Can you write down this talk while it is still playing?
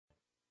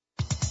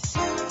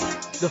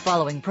The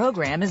following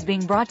program is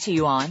being brought to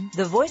you on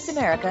the Voice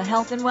America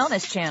Health and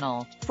Wellness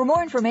Channel. For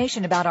more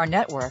information about our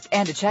network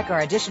and to check our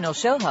additional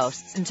show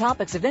hosts and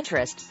topics of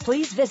interest,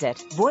 please visit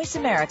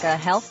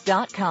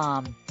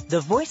voiceamericahealth.com. The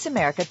Voice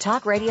America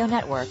Talk Radio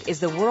Network is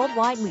the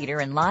worldwide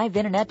leader in live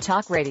Internet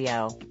talk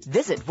radio.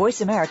 Visit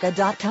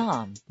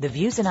voiceamerica.com. The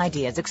views and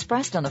ideas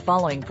expressed on the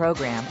following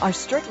program are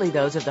strictly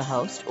those of the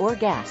host or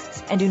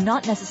guests and do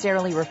not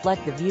necessarily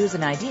reflect the views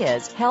and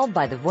ideas held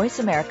by the Voice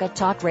America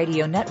Talk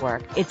Radio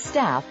Network, its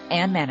staff,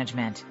 and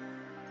management.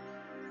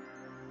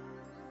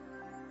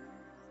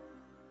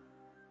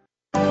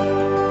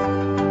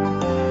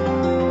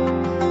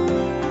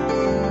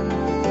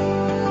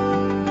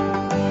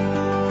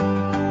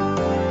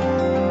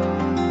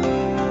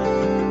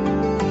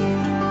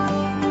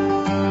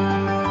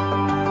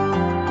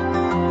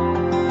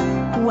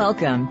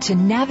 Welcome to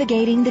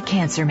Navigating the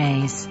Cancer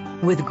Maze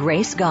with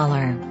Grace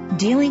Goller.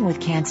 Dealing with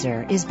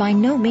cancer is by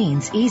no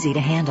means easy to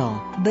handle,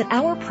 but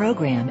our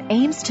program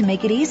aims to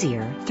make it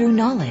easier through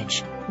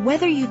knowledge.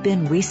 Whether you've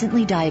been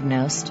recently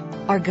diagnosed,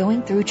 are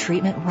going through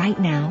treatment right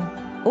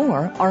now,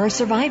 or are a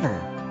survivor,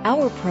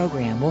 our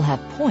program will have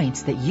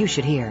points that you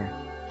should hear.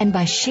 And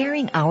by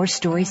sharing our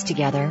stories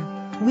together,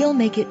 we'll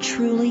make it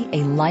truly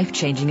a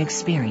life-changing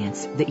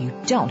experience that you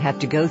don't have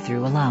to go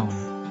through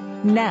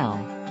alone.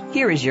 Now,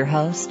 here is your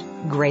host,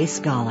 Grace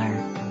Goller.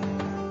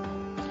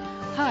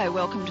 Hi,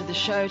 welcome to the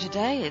show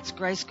today. It's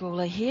Grace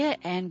Goller here,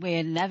 and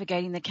we're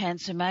navigating the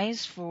cancer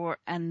maze for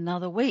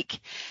another week.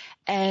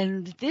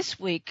 And this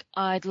week,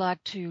 I'd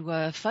like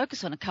to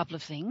focus on a couple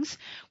of things.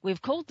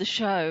 We've called the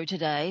show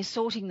today,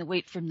 Sorting the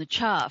Wheat from the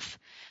Chaff,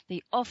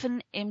 the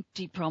often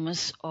empty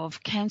promise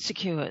of cancer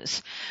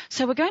cures.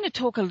 So we're going to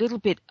talk a little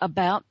bit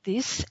about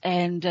this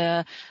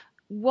and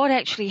what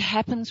actually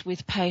happens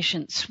with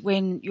patients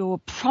when you're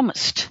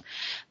promised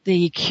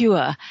the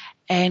cure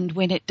and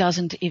when it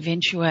doesn't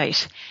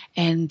eventuate.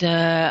 And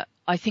I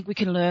think we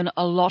can learn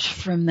a lot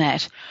from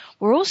that.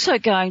 We're also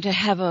going to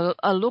have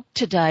a look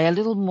today a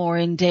little more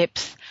in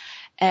depth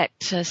at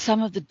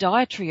some of the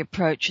dietary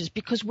approaches,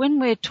 because when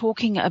we're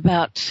talking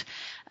about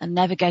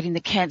navigating the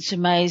cancer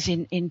maze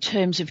in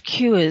terms of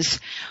cures,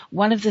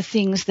 one of the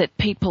things that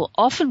people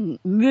often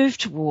move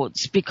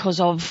towards because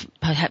of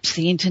perhaps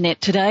the internet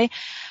today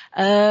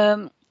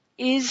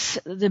is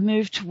the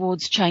move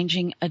towards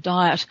changing a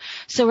diet.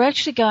 So we're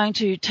actually going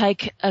to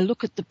take a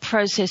look at the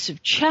process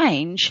of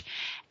change,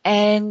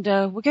 and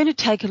we're going to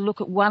take a look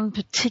at one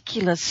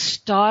particular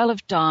style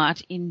of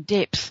diet in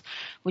depth,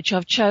 which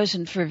I've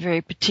chosen for a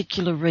very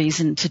particular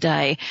reason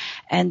today.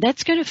 And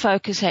that's going to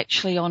focus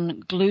actually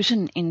on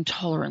gluten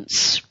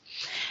intolerance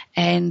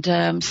and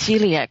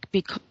celiac,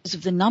 because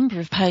of the number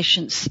of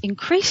patients,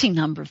 increasing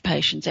number of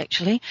patients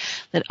actually,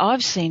 that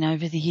I've seen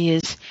over the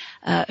years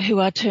who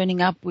are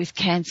turning up with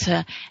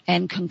cancer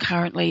and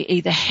concurrently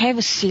either have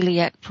a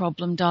celiac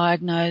problem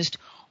diagnosed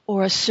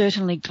or are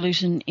certainly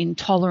gluten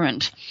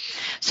intolerant.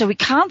 So we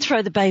can't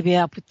throw the baby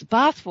out with the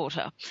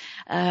bathwater.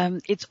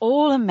 It's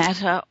all a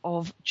matter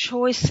of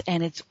choice,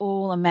 and it's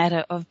all a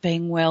matter of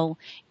being well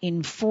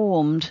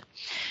informed.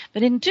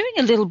 But in doing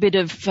a little bit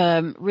of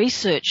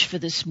research for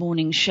this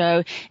morning's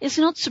show, it's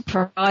not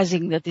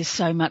surprising that there's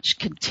so much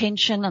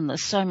contention and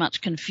there's so much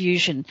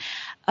confusion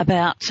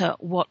about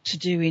what to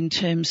do in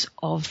terms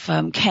of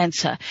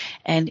cancer,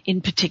 and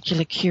in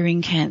particular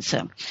curing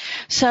cancer.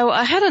 So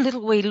I had a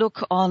little wee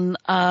look on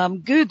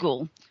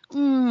Google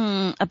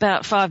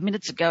about 5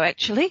 minutes ago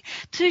actually,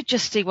 to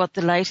just see what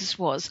the latest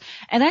was,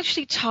 and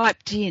actually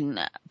typed in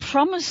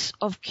promise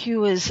of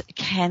cures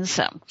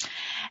cancer,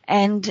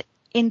 and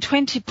in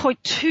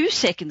 20.2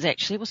 seconds,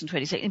 actually, it wasn't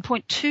 20 seconds, in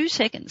 0.2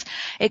 seconds,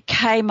 it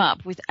came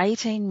up with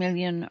 18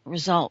 million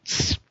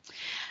results.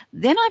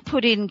 Then I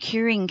put in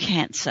curing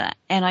cancer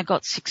and I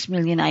got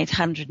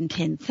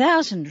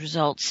 6,810,000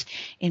 results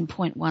in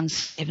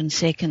 0.17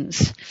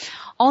 seconds.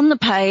 On the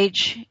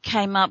page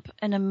came up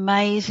an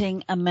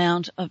amazing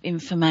amount of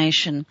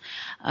information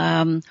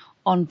on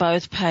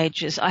both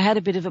pages. I had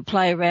a bit of a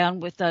play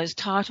around with those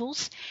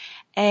titles,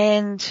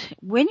 and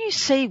when you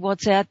see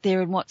what's out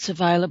there and what's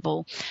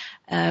available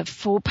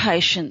for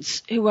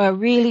patients who are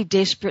really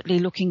desperately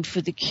looking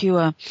for the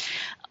cure,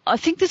 I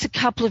think there's a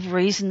couple of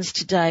reasons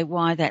today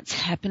why that's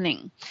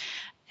happening.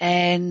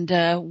 And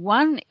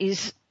one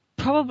is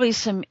probably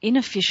some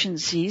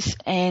inefficiencies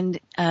and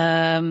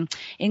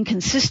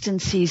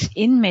inconsistencies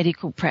in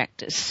medical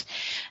practice.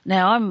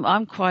 Now,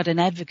 I'm quite an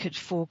advocate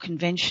for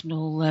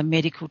conventional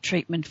medical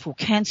treatment for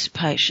cancer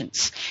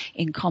patients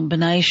in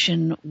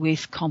combination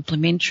with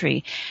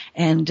complementary,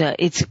 and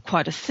it's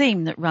quite a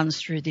theme that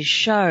runs through this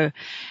show.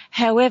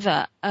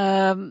 However,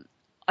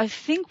 I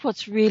think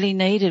what's really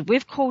needed,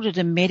 we've called it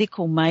a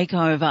medical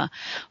makeover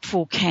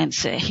for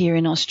cancer here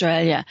in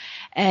Australia,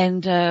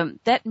 and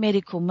that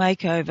medical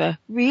makeover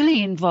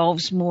really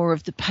involves more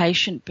of the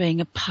patient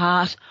being a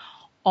part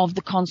of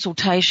the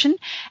consultation,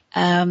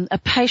 a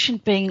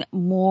patient being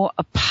more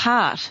a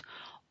part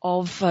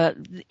of,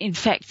 in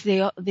fact,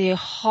 their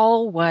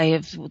whole way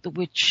of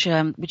which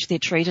they're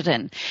treated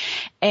in.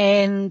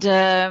 And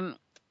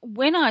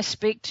when I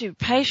speak to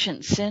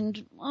patients,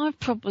 and I've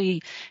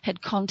probably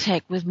had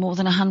contact with more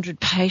than 100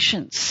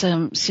 patients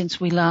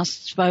since we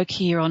last spoke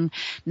here on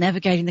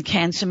Navigating the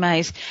Cancer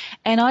Maze,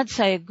 and I'd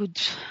say a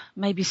good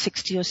maybe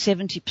 60 or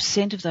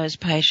 70% of those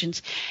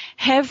patients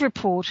have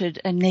reported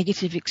a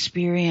negative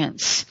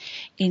experience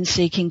in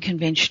seeking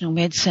conventional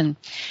medicine.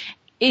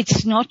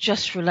 It's not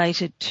just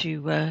related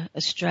to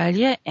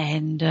Australia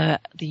and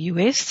the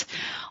US.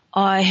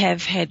 I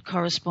have had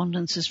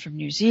correspondences from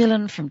New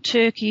Zealand, from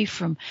Turkey,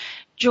 from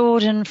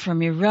Jordan,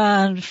 from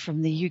Iran,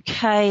 from the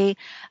UK,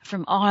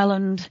 from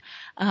Ireland,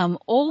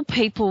 all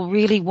people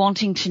really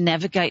wanting to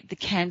navigate the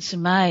cancer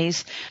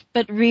maze,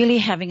 but really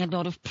having a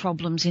lot of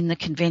problems in the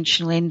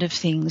conventional end of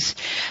things.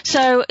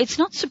 So it's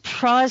not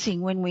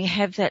surprising when we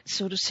have that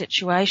sort of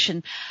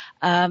situation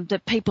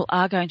that people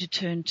are going to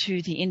turn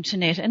to the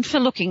internet and for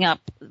looking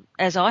up,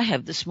 as I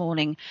have this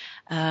morning,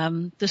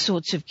 the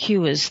sorts of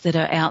cures that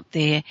are out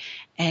there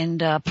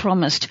and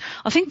promised.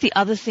 I think the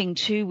other thing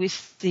too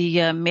with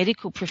the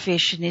medical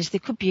profession is there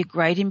could be a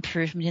great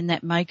improvement in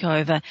that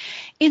makeover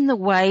in the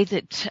way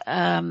that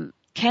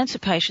cancer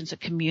patients are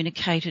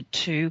communicated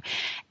to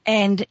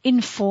and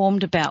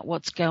informed about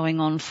what's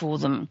going on for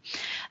them.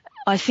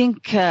 I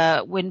think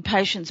when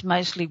patients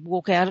mostly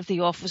walk out of the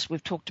office,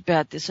 we've talked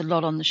about this a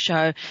lot on the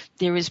show,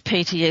 there is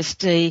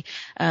PTSD,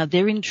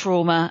 they're in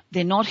trauma,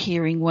 they're not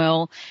hearing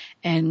well,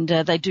 and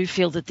they do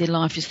feel that their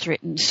life is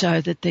threatened,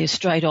 so that they're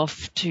straight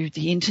off to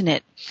the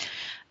internet.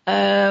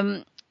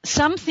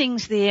 Some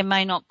things there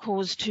may not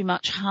cause too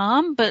much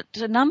harm, but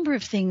a number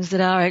of things that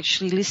are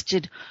actually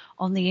listed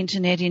on the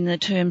internet in the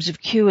terms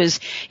of cures,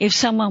 if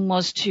someone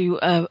was to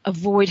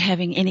avoid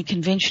having any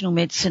conventional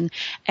medicine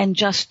and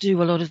just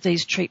do a lot of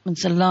these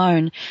treatments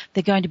alone,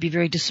 they're going to be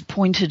very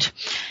disappointed.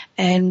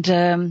 And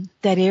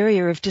that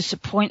area of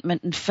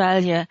disappointment and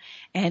failure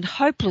and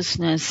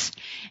hopelessness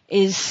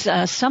is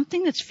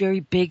something that's very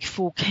big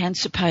for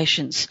cancer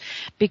patients,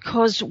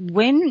 because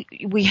when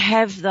we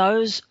have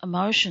those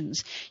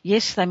emotions,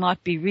 yes, they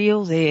might be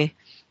real, they're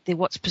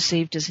what's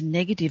perceived as a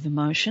negative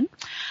emotion.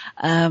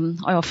 I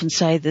often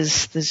say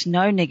there's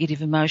no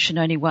negative emotion,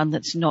 only one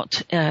that's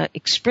not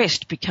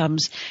expressed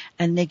becomes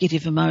a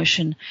negative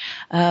emotion.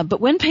 But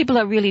when people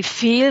are really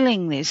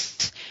feeling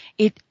this,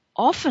 it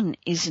often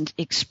isn't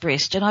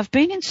expressed. And I've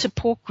been in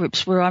support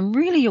groups where I'm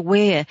really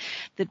aware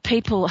that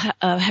people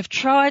have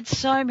tried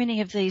so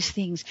many of these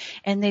things,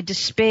 and their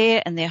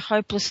despair and their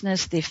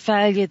hopelessness, their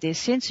failure, their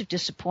sense of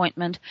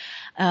disappointment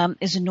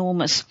is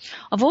enormous.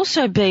 I've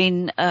also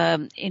been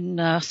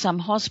in some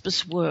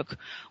hospice work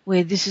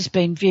where this has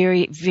been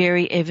very,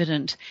 very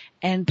evident,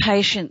 and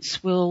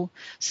patients will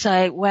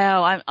say,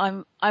 wow,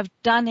 I've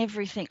done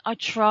everything. I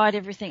tried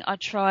everything. I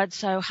tried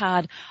so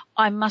hard.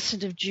 I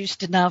mustn't have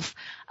juiced enough.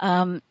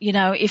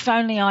 If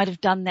only I'd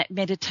have done that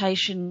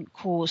meditation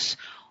course,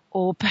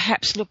 or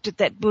perhaps looked at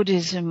that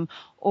Buddhism,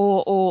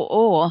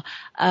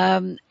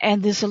 and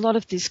there's a lot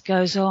of this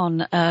goes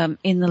on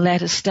in the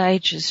latter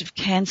stages of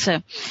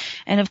cancer.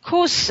 And of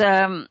course,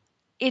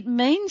 it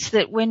means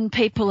that when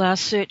people are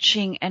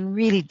searching and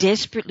really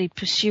desperately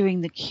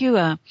pursuing the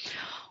cure,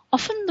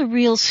 often the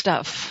real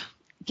stuff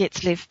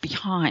gets left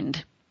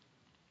behind.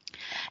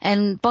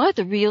 And by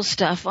the real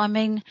stuff, I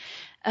mean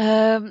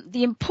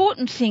the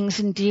important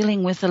things in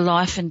dealing with a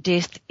life and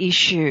death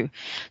issue.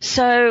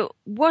 So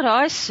what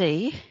I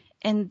see,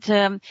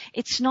 and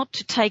it's not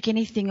to take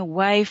anything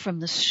away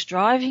from the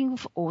striving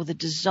or the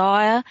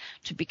desire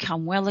to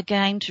become well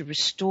again, to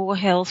restore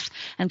health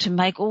and to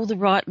make all the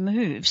right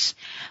moves,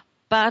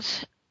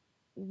 but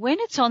when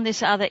it's on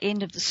this other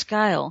end of the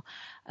scale,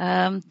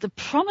 the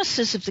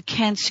promises of the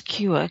cancer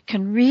cure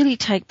can really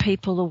take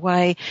people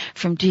away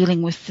from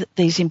dealing with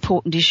these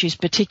important issues,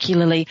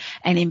 particularly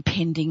an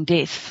impending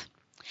death.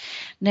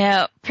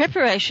 Now,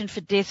 preparation for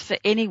death for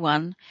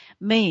anyone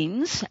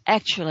means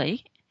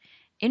actually,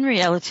 in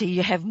reality,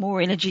 you have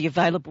more energy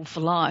available for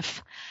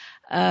life.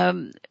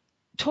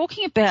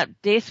 Talking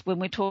about death when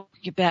we're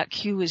talking about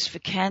cures for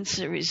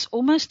cancer is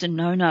almost a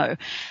no-no,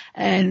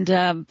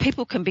 and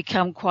people can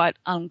become quite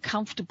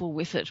uncomfortable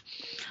with it.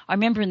 I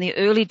remember in the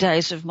early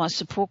days of my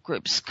support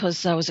groups,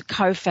 because I was a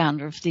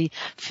co-founder of the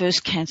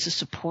first cancer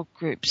support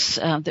groups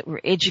that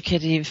were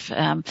educative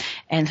and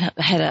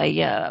had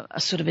a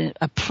sort of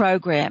a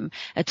program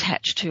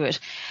attached to it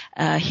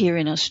here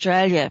in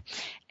Australia,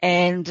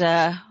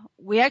 and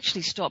we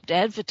actually stopped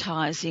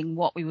advertising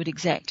what we would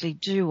exactly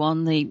do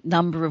on the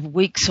number of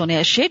weeks on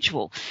our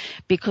schedule,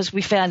 because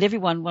we found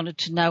everyone wanted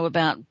to know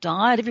about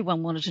diet,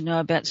 everyone wanted to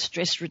know about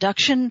stress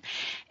reduction,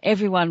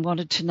 everyone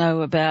wanted to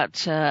know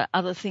about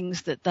other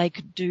things that they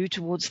could do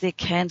towards their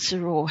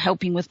cancer or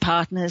helping with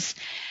partners.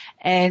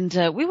 And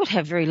we would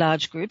have very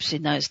large groups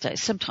in those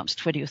days, sometimes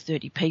 20 or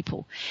 30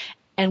 people.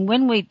 And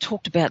when we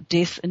talked about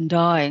death and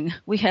dying,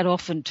 we had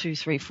often 2,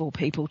 3, 4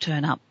 people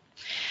turn up.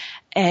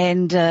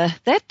 And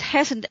that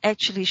hasn't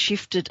actually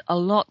shifted a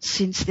lot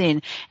since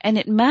then. And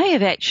it may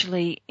have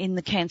actually, in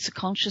the cancer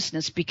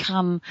consciousness,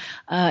 become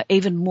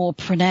even more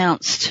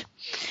pronounced.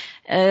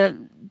 There's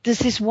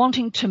this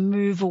wanting to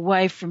move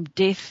away from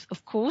death,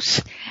 of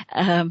course,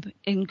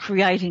 in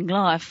creating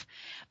life.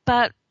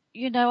 But,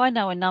 I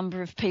know a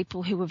number of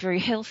people who were very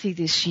healthy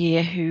this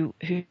year who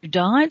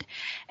died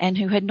and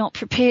who had not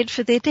prepared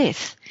for their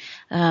death.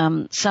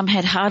 Some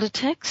had heart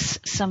attacks,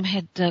 some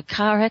had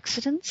car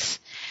accidents.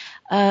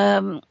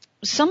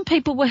 Some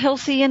people were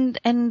healthy and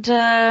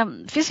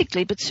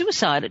physically, but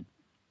suicided.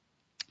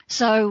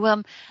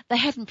 So they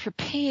hadn't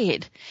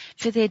prepared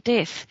for their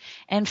death.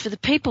 And for the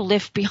people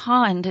left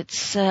behind,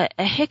 it's a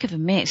heck of a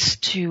mess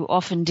to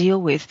often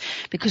deal with,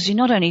 because you're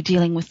not only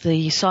dealing with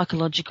the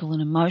psychological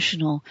and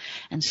emotional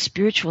and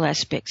spiritual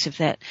aspects of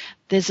that.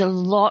 There's a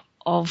lot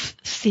of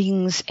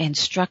things and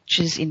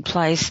structures in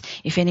place.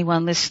 If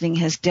anyone listening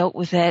has dealt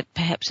with that,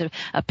 perhaps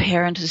a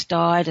parent has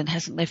died and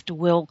hasn't left a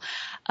will,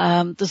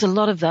 there's a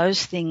lot of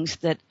those things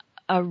that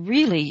are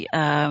really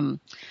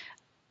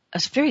a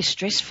very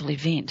stressful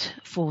event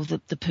for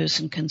the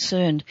person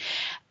concerned.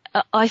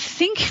 I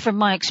think from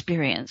my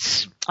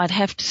experience, I'd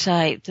have to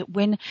say that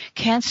when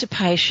cancer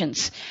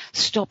patients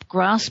stop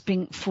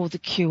grasping for the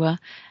cure,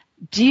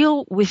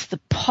 deal with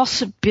the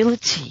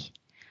possibility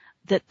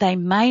that they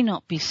may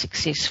not be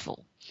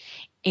successful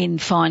in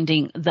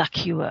finding the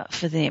cure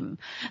for them,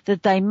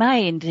 that they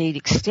may indeed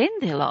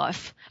extend their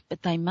life,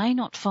 but they may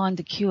not find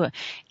the cure.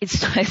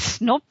 It's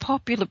not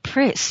popular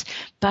press,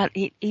 but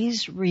it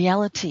is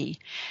reality.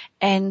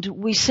 And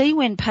we see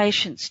when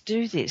patients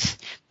do this,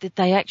 that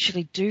they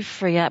actually do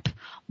free up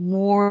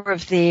more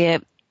of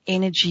their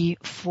energy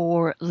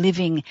for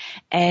living.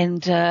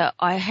 And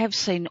I have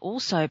seen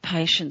also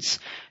patients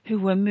who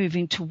were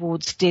moving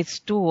towards death's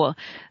door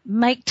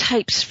make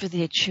tapes for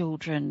their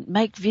children,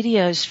 make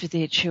videos for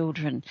their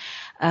children,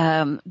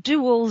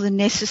 do all the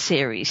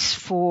necessaries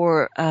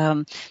for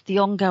the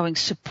ongoing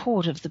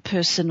support of the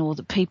person or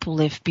the people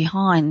left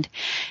behind.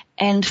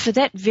 And for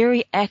that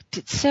very act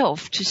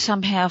itself to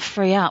somehow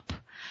free up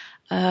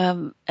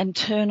and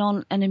turn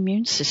on an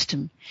immune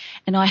system.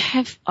 And I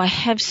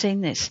have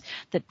seen this,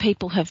 that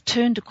people have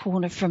turned a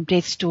corner from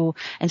death's door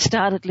and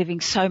started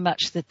living so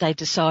much that they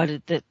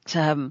decided that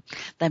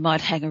they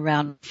might hang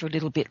around for a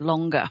little bit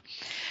longer.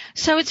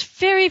 So it's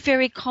very,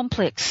 very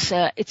complex.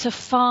 It's a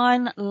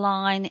fine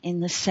line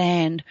in the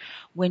sand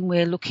when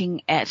we're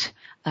looking at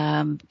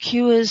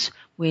cures,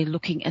 we're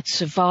looking at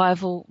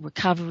survival,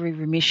 recovery,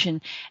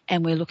 remission,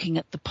 and we're looking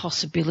at the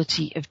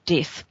possibility of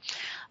death.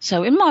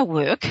 So in my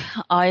work,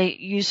 I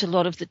use a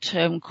lot of the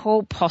term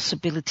called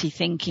possibility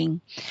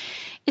thinking.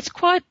 It's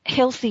quite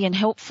healthy and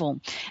helpful,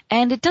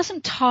 and it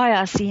doesn't tie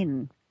us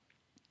in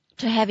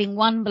to having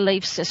one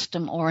belief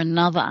system or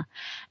another.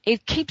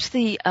 It keeps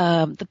the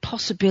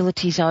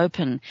possibilities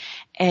open.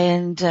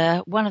 And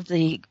one of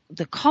the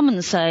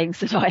common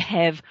sayings that I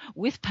have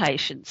with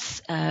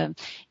patients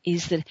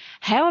is that,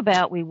 how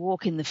about we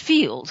walk in the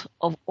field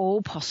of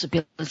all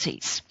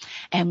possibilities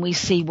and we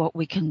see what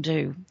we can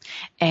do,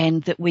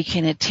 and that we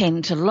can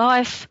attend to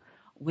life,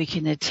 we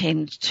can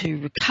attend to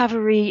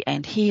recovery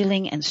and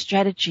healing and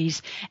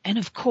strategies, and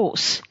of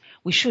course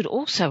we should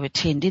also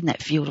attend in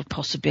that field of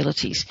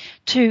possibilities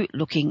to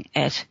looking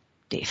at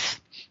death.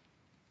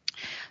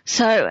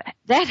 So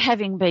that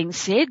having been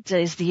said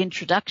is the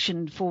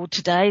introduction for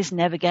today's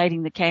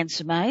Navigating the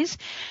Cancer Maze.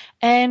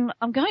 And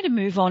I'm going to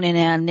move on in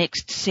our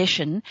next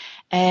session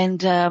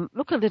and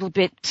look a little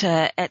bit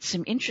at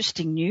some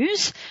interesting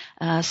news,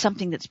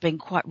 something that's been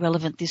quite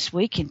relevant this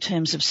week in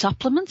terms of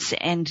supplements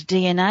and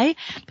DNA,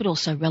 but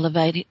also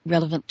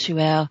relevant to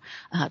our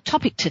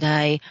topic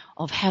today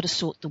of how to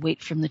sort the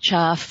wheat from the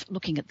chaff,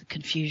 looking at the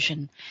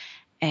confusion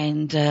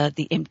and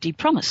the empty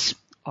promise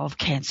of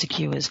cancer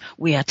cures.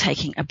 We are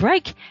taking a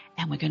break,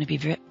 and we're going to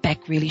be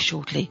back really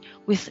shortly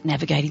with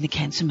Navigating the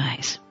Cancer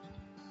Maze.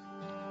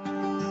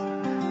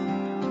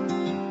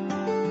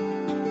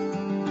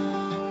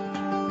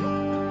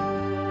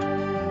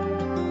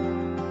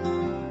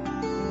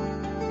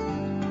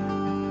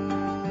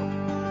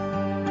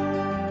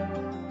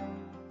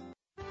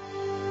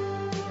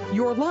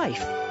 Your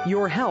life,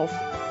 your health,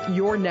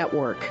 your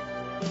network.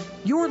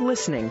 You're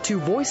listening to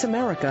Voice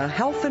America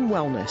Health and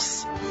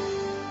Wellness.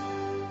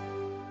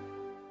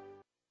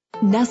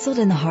 Nestled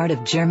in the heart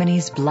of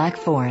Germany's Black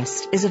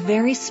Forest is a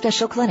very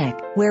special clinic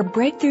where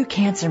breakthrough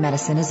cancer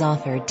medicine is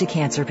offered to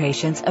cancer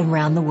patients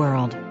around the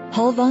world.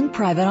 Holvung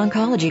Private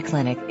Oncology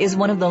Clinic is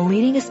one of the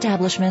leading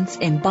establishments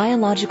in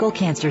biological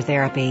cancer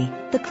therapy.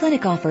 The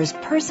clinic offers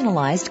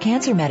personalized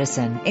cancer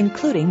medicine,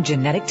 including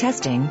genetic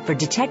testing for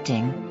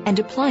detecting and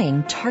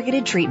applying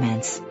targeted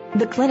treatments.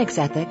 The clinic's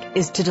ethic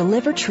is to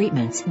deliver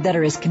treatments that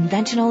are as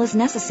conventional as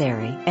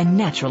necessary and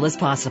natural as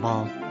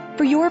possible.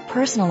 For your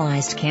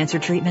personalized cancer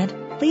treatment,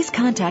 please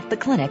contact the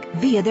clinic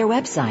via their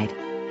website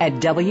at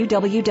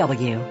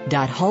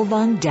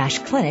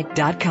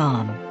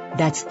www.holvung-clinic.com.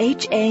 That's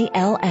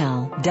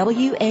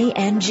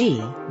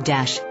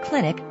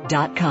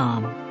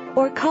HALLWANG-clinic.com.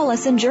 Or call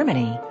us in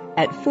Germany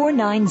at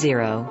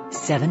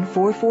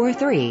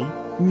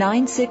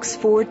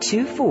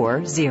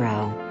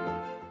 490-7443-96440.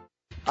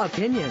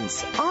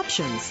 Opinions,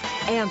 options,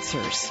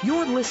 answers.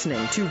 You're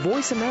listening to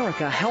Voice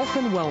America Health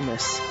and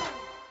Wellness.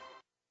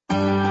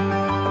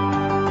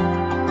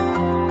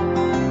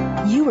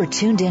 You are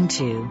tuned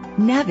into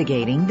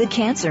Navigating the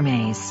Cancer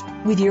Maze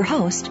with your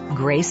host,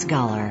 Grace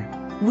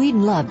Goller. We'd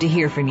love to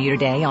hear from you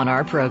today on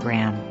our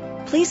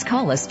program. Please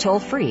call us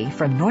toll-free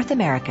from North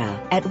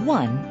America at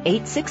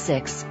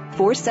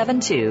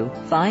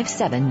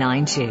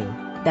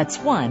 1-866-472-5792. That's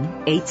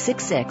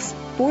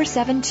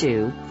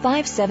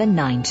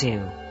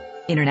 1-866-472-5792.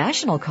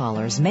 International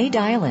callers may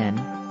dial in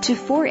to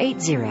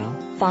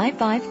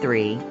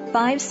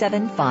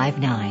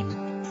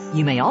 480-553-5759.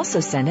 You may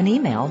also send an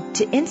email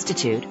to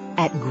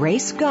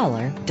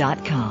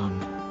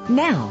institute@gracegoller.com.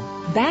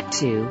 Now, back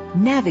to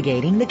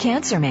Navigating the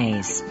Cancer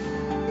Maze.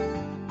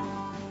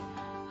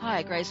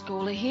 Hi, Grace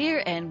Gawler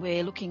here, and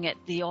we're looking at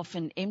the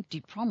often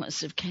empty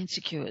promise of cancer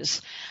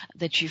cures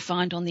that you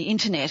find on the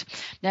internet.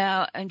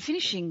 Now, in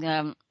finishing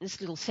this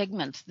little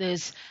segment,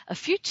 there's a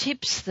few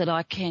tips that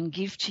I can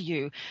give to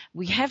you.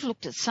 We have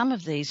looked at some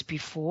of these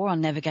before on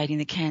Navigating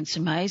the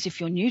Cancer Maze. If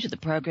you're new to the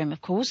program,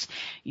 of course,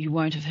 you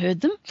won't have heard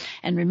them.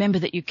 And remember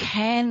that you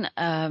can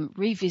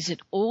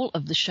revisit all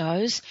of the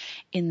shows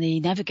in the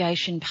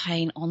navigation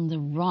pane on the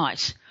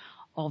right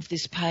of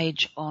this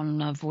page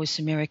on Voice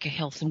America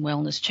Health and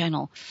Wellness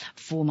channel.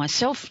 For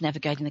myself,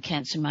 Navigating the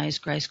Cancer Maze,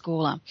 Grace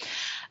Gawler.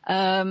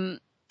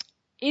 In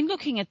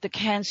looking at the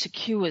cancer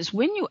cures,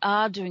 when you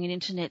are doing an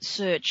internet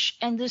search,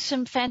 and there's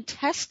some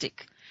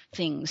fantastic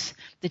things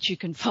that you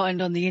can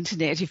find on the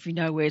internet if you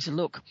know where to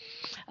look.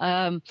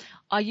 I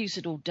use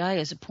it all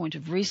day as a point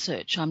of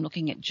research. I'm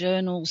looking at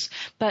journals,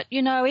 but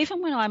even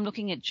when I'm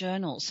looking at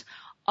journals,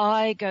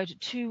 I go to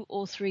 2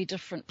 or 3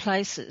 different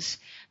places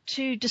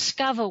to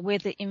discover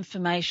whether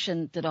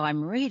information that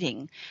I'm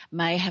reading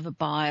may have a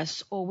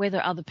bias or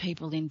whether other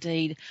people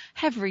indeed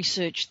have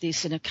researched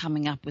this and are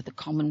coming up with a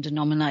common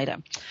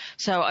denominator.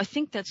 So I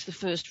think that's the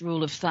first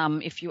rule of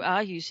thumb. If you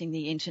are using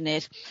the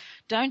internet,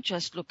 don't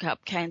just look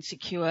up cancer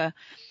cure.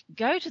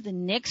 Go to the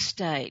next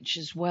stage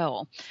as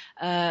well.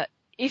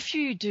 If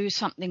you do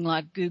something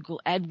like Google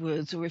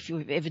AdWords, or if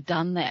you've ever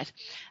done that,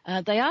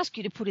 they ask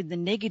you to put in the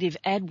negative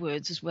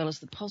AdWords as well as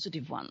the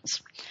positive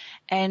ones.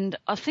 And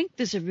I think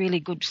there's a really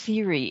good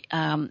theory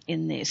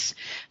in this.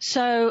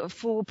 So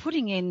for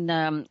putting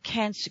in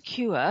cancer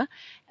cure,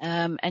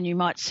 and you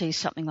might see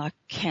something like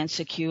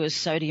cancer cure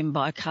sodium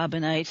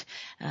bicarbonate,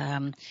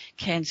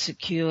 cancer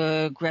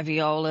cure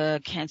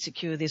graviola, cancer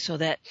cure this or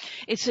that.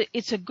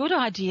 It's a good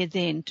idea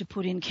then to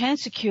put in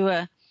cancer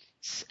cure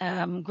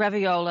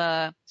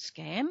graviola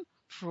scam,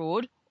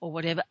 fraud, or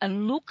whatever,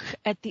 and look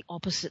at the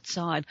opposite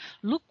side.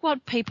 Look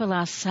what people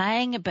are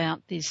saying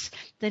about this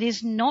that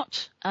is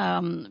not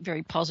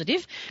very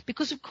positive,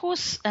 because of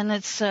course, and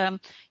it's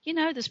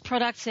there's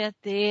products out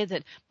there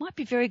that might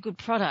be very good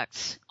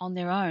products on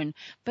their own,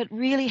 but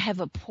really have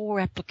a poor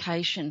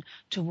application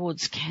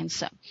towards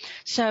cancer.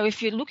 So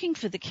if you're looking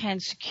for the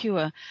cancer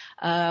cure,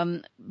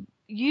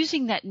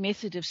 using that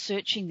method of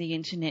searching the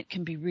internet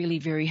can be really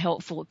very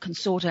helpful. It can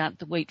sort out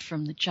the wheat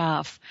from the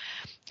chaff.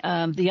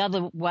 The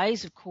other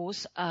ways, of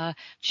course, are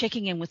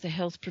checking in with a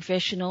health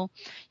professional.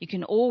 You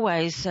can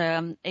always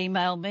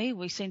email me.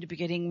 We seem to be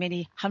getting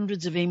many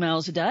hundreds of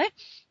emails a day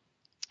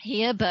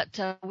here, but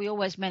we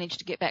always manage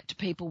to get back to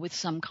people with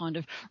some kind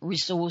of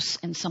resource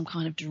and some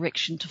kind of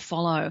direction to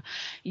follow.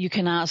 You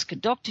can ask a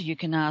doctor, you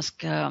can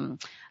ask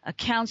a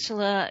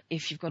counsellor,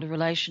 if you've got a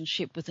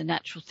relationship with a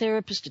natural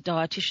therapist, a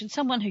dietitian,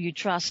 someone who you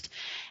trust,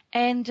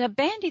 and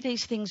bandy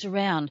these things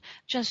around.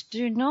 Just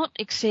do not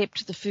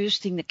accept the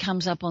first thing that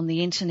comes up on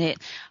the internet.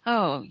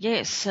 Oh,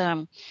 yes,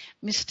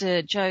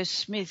 Mr. Joe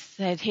Smith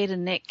had head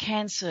and neck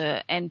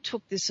cancer and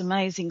took this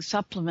amazing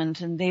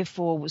supplement and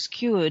therefore was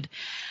cured.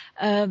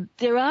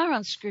 There are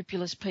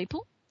unscrupulous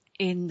people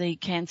in the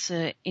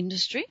cancer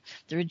industry.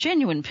 There are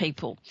genuine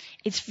people.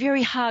 It's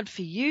very hard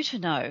for you to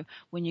know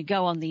when you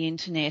go on the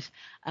internet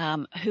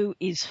who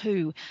is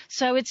who.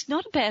 So it's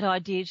not a bad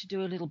idea to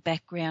do a little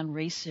background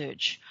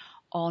research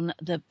on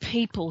the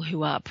people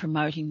who are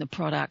promoting the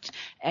product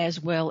as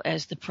well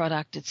as the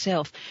product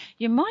itself.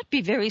 You might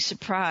be very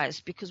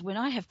surprised, because when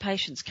I have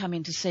patients come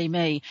in to see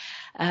me,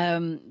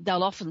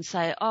 they'll often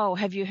say, oh,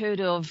 have you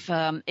heard of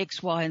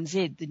X, Y, and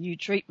Z, the new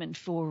treatment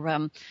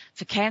for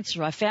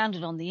cancer? I found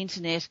it on the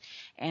internet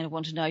and I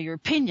want to know your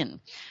opinion.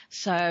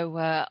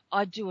 So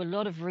I do a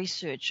lot of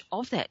research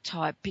of that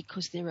type,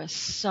 because there are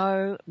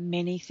so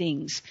many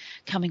things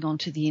coming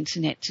onto the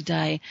internet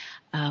today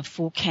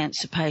for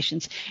cancer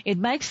patients. It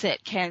makes that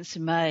cancer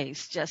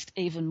maze just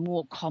even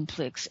more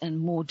complex and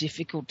more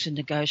difficult to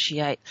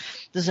negotiate.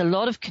 There's a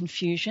lot of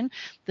confusion.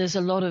 There's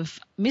a lot of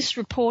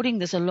misreporting.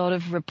 There's a lot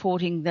of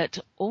reporting that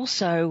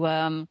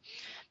also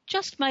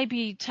just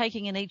maybe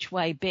taking an each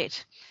way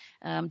bet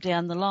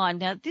down the line.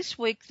 Now, this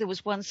week there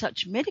was one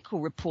such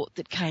medical report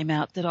that came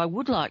out that I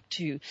would like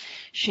to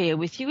share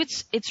with you.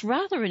 It's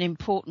rather an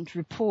important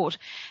report,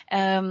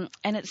 and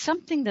it's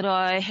something that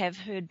I have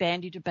heard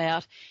bandied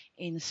about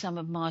in some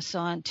of my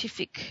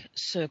scientific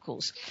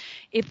circles.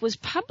 It was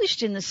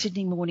published in the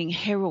Sydney Morning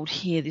Herald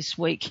here this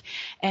week,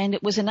 and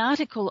it was an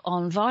article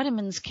on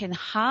vitamins can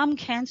harm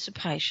cancer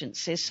patients,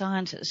 says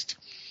scientist.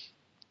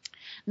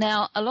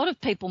 Now, a lot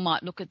of people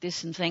might look at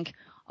this and think,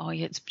 oh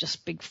yeah, it's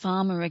just big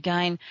pharma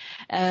again.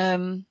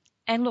 And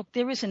look,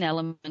 there is an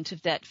element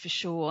of that for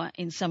sure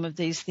in some of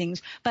these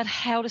things, but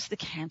how does the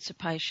cancer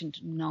patient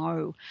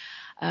know?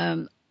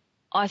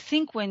 I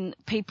think when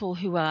people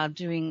who are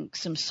doing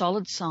some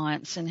solid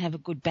science and have a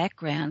good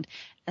background,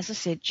 as I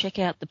said, check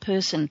out the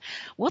person.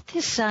 What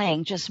they're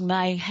saying just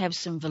may have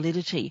some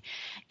validity.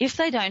 If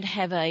they don't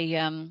have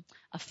a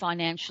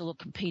financial or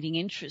competing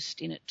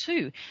interest in it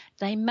too,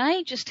 they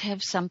may just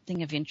have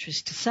something of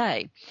interest to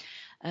say.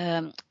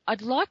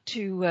 I'd like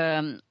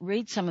to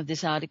read some of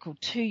this article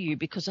to you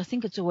because I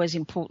think it's always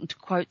important to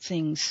quote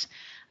things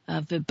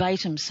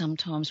verbatim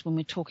sometimes when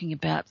we're talking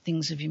about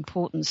things of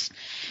importance.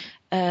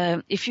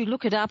 If you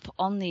look it up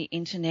on the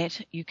internet,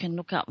 you can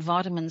look up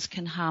vitamins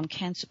can harm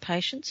cancer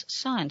patients,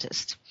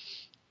 scientist.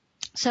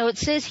 So it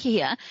says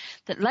here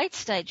that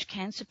late-stage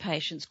cancer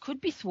patients could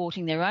be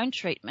thwarting their own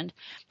treatment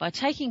by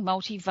taking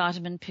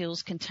multivitamin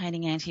pills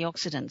containing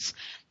antioxidants.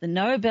 The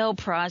Nobel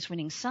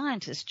Prize-winning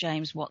scientist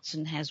James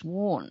Watson has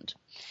warned.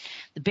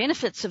 The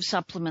benefits of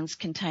supplements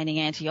containing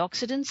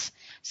antioxidants,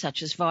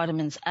 such as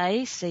vitamins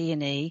A, C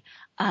and E,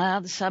 are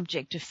the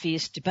subject of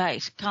fierce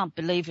debate. Can't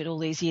believe it all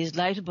these years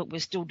later, but we're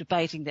still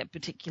debating that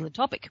particular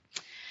topic.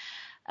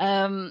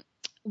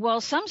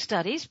 While some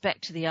studies, back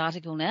to the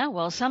article now,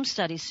 while some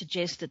studies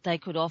suggest that they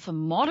could offer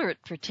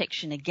moderate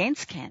protection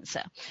against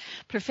cancer,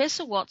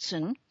 Professor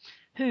Watson,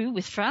 who,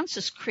 with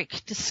Francis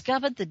Crick,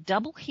 discovered the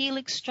double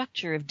helix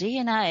structure of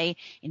DNA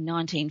in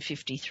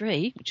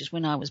 1953, which is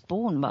when I was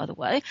born, by the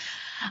way,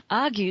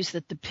 argues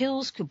that the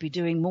pills could be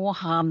doing more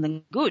harm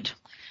than good.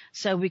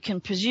 So we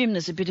can presume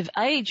there's a bit of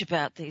age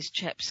about these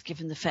chaps,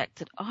 given the fact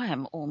that I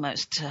am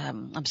almost,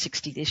 I'm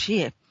 60 this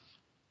year.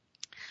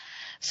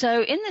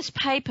 So in this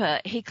paper,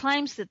 he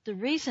claims that the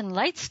reason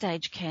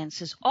late-stage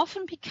cancers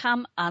often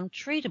become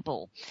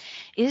untreatable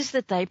is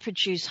that they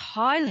produce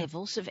high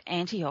levels of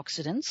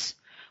antioxidants,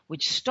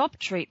 which stop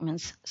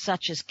treatments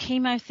such as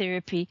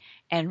chemotherapy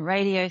and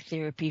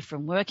radiotherapy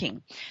from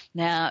working.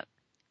 Now,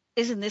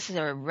 isn't this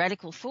a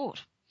radical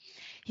thought?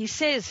 He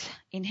says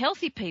in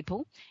healthy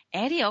people,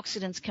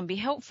 antioxidants can be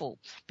helpful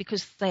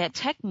because they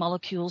attack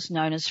molecules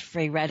known as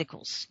free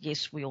radicals.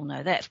 Yes, we all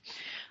know that.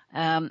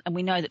 And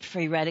we know that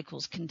free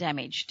radicals can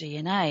damage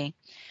DNA.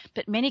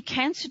 But many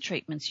cancer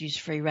treatments use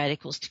free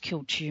radicals to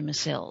kill tumour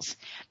cells,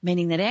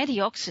 meaning that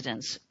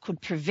antioxidants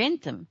could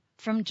prevent them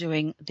from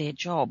doing their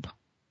job.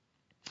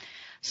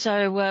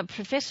 So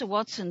Professor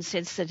Watson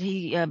says that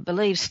he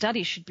believes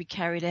studies should be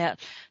carried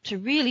out to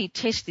really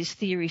test this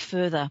theory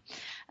further.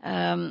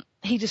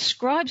 He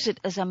describes it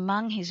as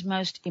among his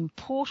most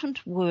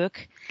important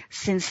work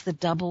since the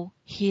double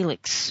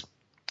helix.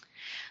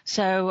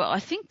 So I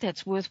think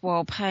that's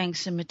worthwhile paying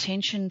some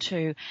attention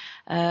to.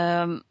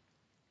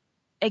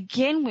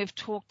 Again, we've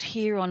talked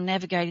here on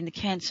navigating the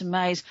cancer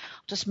maze.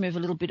 I'll just move a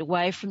little bit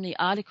away from the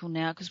article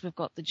now because we've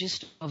got the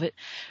gist of it.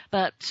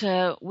 But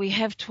we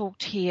have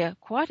talked here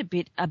quite a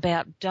bit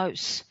about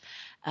dose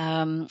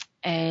and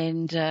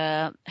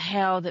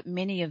how that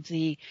many of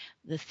the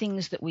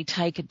things that we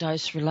take are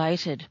dose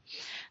related.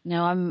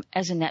 Now, I'm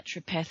as a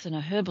naturopath and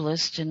a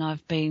herbalist, and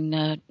I've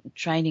been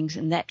training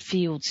in that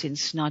field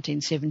since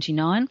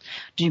 1979.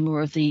 Do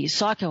more of the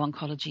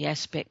psycho-oncology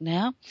aspect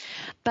now,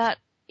 but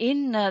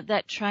in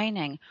that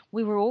training,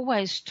 we were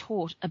always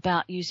taught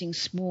about using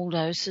small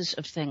doses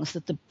of things,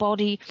 that the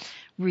body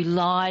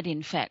relied,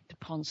 in fact,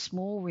 upon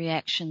small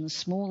reactions,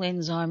 small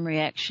enzyme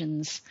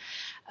reactions,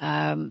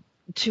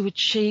 to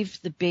achieve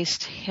the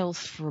best health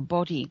for a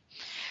body.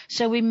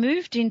 So we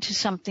moved into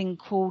something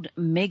called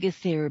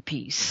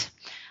megatherapies,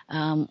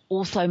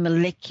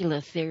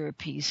 orthomolecular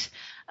therapies,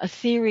 a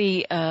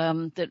theory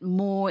that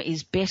more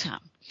is better.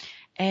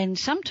 And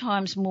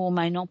sometimes more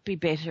may not be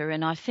better.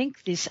 And I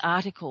think this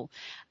article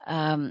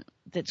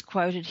that's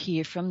quoted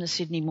here from the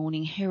Sydney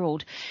Morning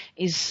Herald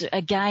is,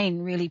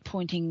 again, really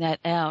pointing that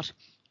out.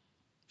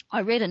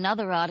 I read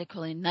another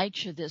article in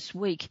Nature this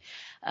week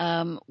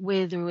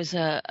where there was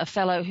a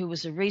fellow who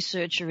was a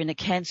researcher in a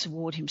cancer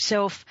ward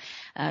himself,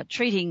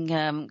 treating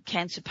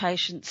cancer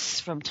patients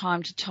from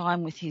time to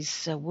time with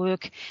his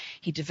work.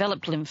 He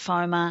developed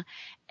lymphoma,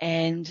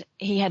 and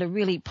he had a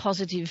really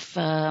positive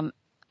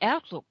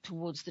outlook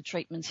towards the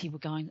treatments he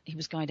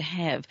was going to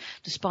have,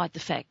 despite the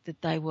fact that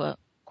they were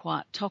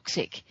quite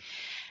toxic.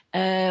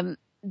 There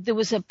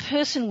was a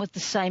person with the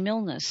same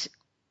illness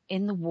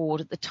in the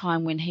ward at the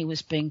time when he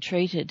was being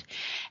treated,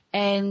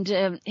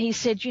 and he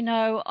said,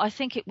 I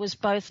think it was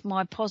both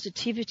my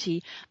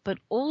positivity but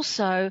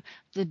also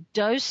the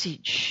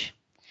dosage.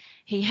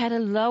 He had a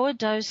lower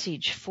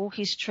dosage for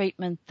his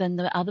treatment than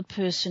the other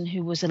person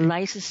who was a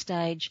later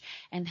stage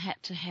and had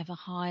to have a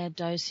higher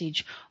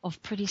dosage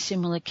of pretty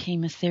similar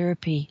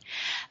chemotherapy.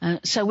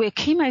 So where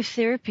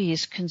chemotherapy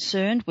is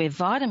concerned, where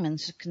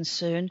vitamins are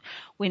concerned,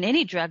 when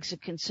any drugs are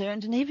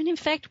concerned, and even in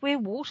fact where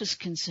water's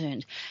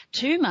concerned,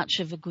 too much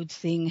of a good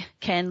thing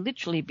can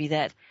literally be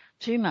that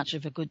too much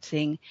of a good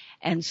thing,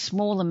 and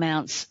small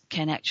amounts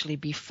can actually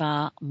be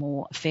far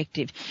more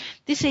effective.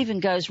 This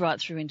even goes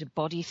right through into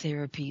body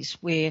therapies,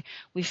 where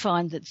we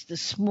find that the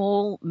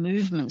small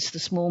movements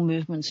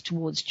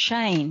towards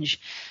change,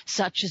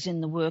 such as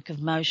in the work of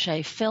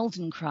Moshe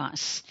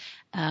Feldenkrais,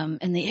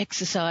 and the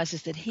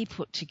exercises that he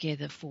put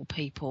together for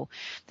people,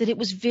 that it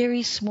was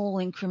very small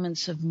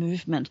increments of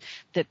movement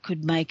that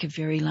could make a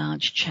very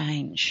large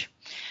change.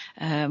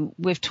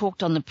 We've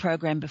talked on the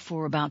program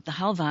before about the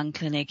Halvang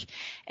Clinic,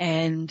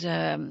 and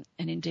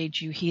indeed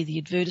you hear the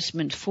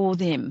advertisement for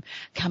them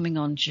coming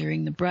on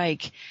during the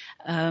break.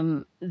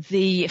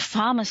 The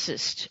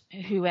pharmacist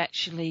who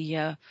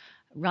actually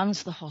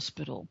runs the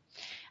hospital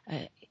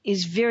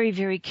is very,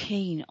 very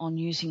keen on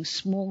using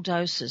small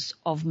doses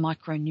of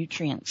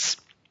micronutrients.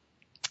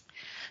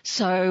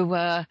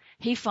 So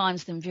he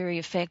finds them very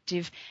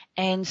effective,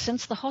 and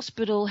since the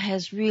hospital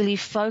has really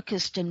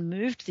focused and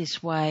moved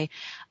this way,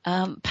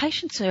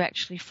 patients are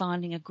actually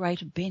finding a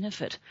greater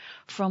benefit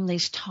from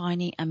these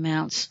tiny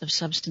amounts of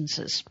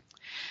substances.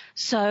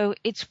 So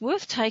it's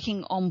worth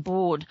taking on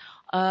board.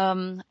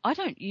 I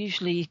don't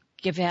usually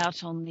give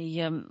out on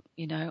the,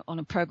 on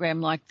a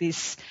program like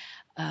this,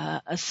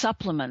 a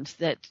supplement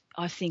that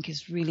I think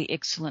is really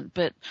excellent,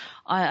 but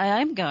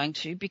I am going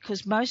to,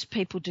 because most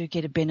people do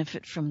get a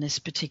benefit from this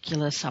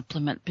particular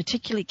supplement,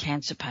 particularly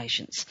cancer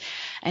patients.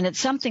 And it's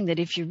something that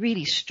if you're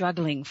really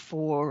struggling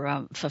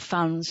for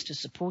funds to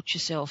support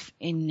yourself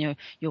in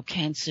your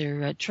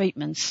cancer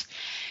treatments,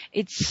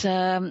 it's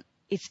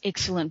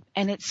excellent,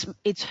 and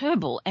it's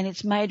herbal, and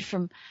it's made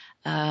from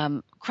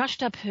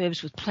crushed up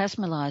herbs with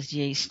plasmolyzed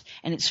yeast,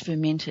 and it's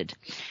fermented.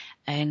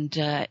 And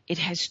it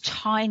has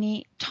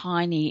tiny,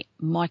 tiny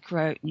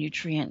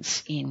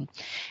micronutrients in,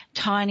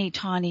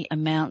 tiny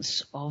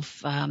amounts of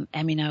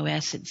amino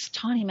acids,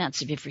 tiny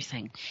amounts of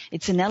everything.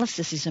 Its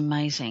analysis is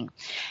amazing,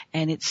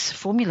 and it's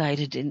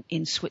formulated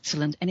in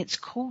Switzerland, and it's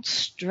called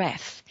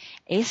Strath,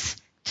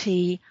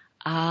 S-T-R-A-T-H.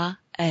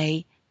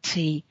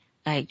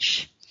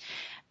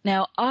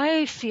 Now,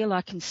 I feel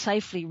I can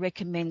safely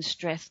recommend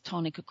Strath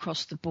Tonic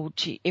across the board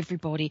to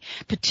everybody,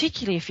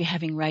 particularly if you're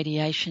having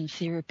radiation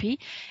therapy.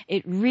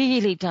 It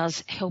really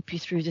does help you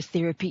through the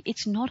therapy.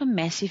 It's not a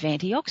massive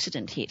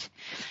antioxidant hit,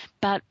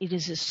 but it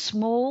is a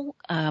small,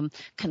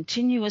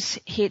 continuous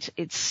hit.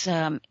 It's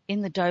in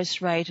the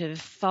dose rate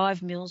of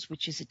 5 mils,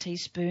 which is a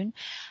teaspoon.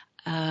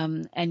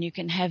 And you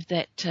can have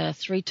that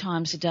 3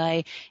 times a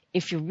day.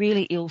 If you're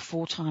really ill,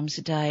 4 times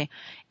a day.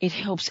 It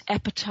helps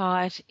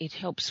appetite. It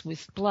helps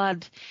with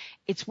blood.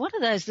 It's one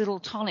of those little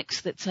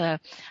tonics that's a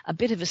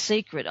bit of a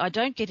secret. I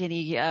don't get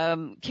any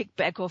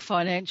kickback or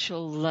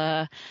financial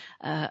or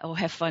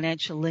have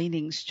financial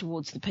leanings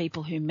towards the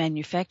people who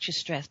manufacture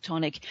Strath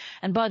Tonic.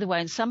 And by the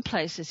way, in some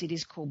places it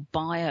is called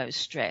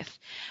BioStrath.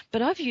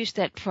 But I've used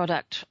that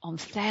product on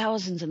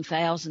thousands and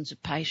thousands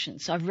of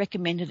patients. I've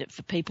recommended it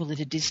for people at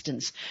a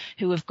distance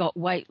who have got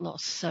weight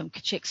loss,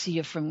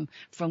 cachexia from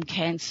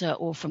cancer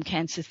or from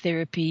cancer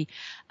therapy,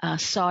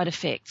 side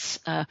effects,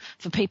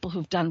 for people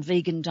who've done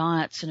vegan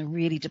diets and are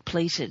really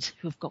depleted,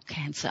 who've got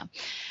cancer.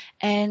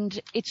 And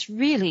it's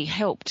really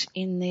helped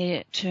in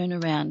their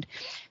turnaround.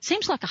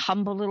 Seems like a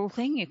humble little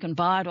thing. You can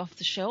buy it off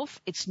the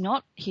shelf. It's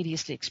not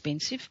hideously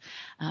expensive.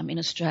 In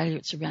Australia,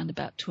 it's around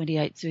about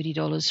 $28,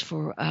 $30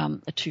 for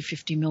a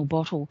 250ml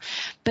bottle.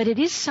 But it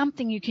is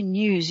something you can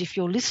use if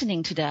you're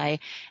listening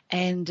today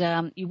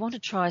and you want to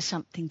try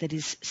something that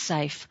is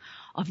safe.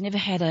 I've never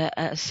had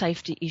a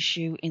safety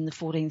issue in the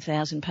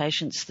 14,000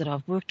 patients that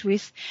I've worked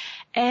with.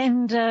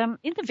 And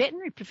in the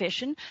veterinary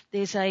profession,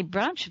 there's a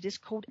branch of this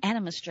called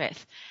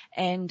Animastrath.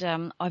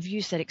 And I've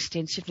used that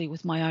extensively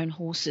with my own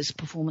horses,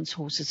 performance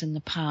horses, in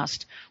the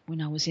past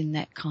when I was in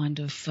that kind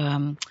of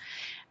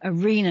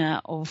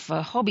arena of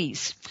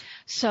hobbies.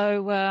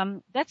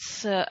 So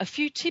that's a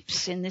few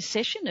tips in this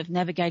session of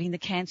navigating the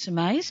cancer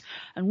maze.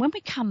 And when we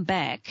come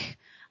back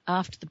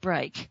after the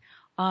break,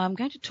 I'm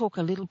going to talk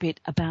a little bit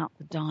about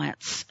the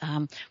diets.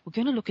 We're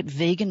going to look at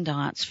vegan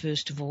diets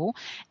first of all,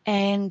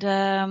 and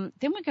then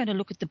we're going to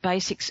look at the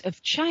basics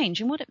of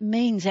change and what it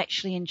means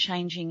actually in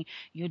changing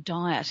your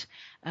diet,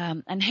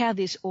 and how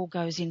this all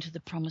goes into the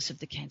promise of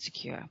the cancer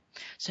cure.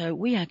 So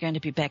we are going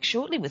to be back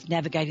shortly with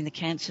Navigating the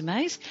Cancer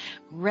Maze.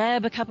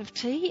 Grab a cup of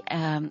tea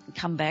and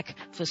come back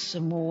for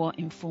some more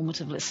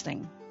informative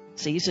listening.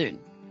 See you soon.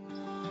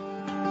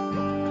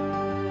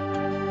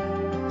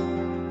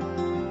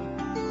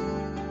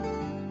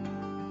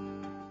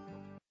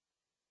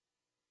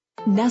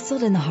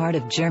 Nestled in the heart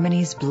of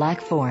Germany's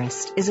Black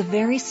Forest is a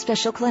very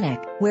special clinic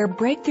where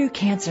breakthrough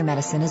cancer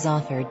medicine is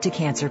offered to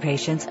cancer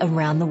patients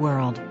around the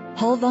world.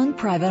 Halvang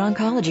Private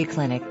Oncology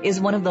Clinic is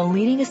one of the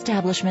leading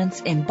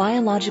establishments in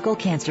biological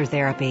cancer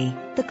therapy.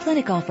 The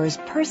clinic offers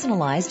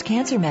personalized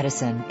cancer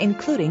medicine,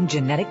 including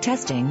genetic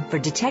testing for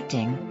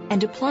detecting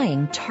and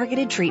applying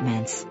targeted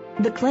treatments.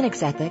 The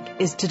clinic's ethic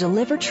is to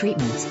deliver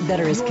treatments that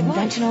are as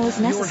conventional as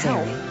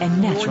necessary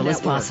and natural as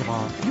possible.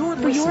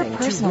 For your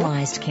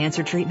personalized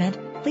cancer treatment,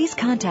 please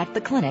contact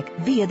the clinic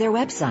via their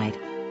website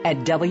at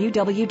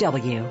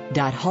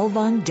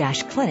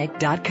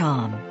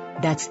www.halvang-clinic.com.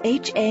 That's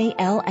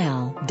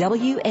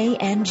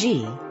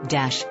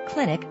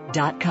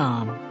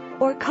HALLWANG-clinic.com.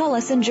 Or call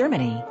us in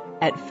Germany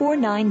at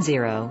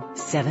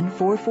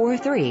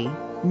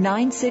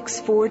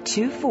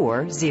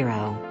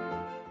 490-7443-96440.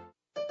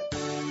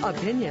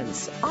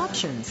 Opinions,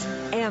 options,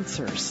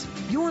 answers.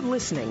 You're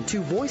listening to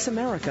Voice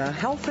America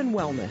Health and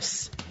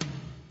Wellness.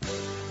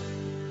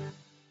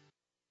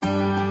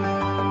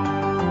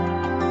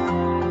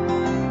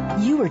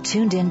 You are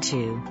tuned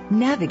into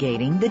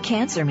Navigating the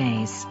Cancer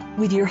Maze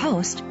with your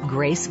host,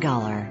 Grace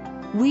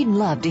Goller. We'd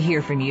love to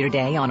hear from you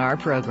today on our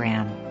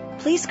program.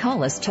 Please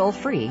call us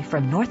toll-free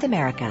from North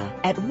America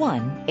at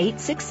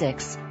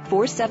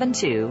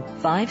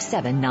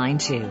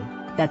 1-866-472-5792.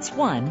 That's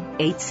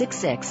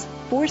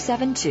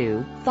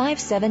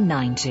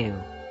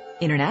 1-866-472-5792.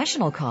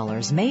 International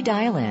callers may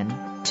dial in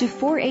to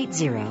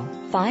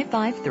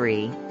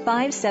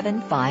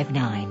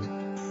 480-553-5759.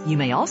 You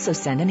may also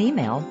send an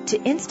email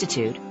to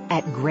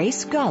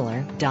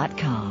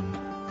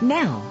institute@gracegoller.com.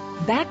 Now,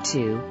 back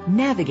to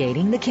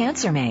Navigating the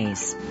Cancer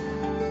Maze.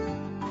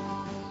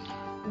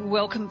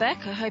 Welcome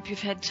back. I hope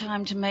you've had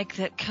time to make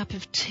that cup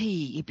of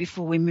tea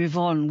before we move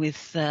on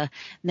with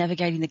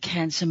Navigating the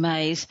Cancer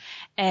Maze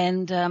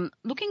and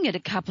looking at a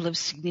couple of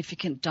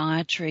significant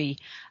dietary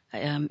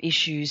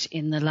issues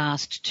in the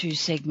last two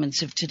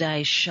segments of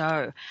today's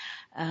show.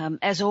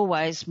 As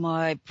always,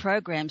 my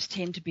programs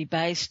tend to be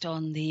based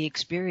on the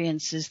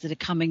experiences that are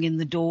coming in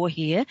the door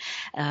here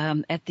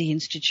at the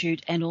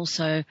Institute, and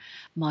also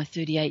my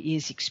 38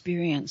 years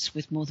experience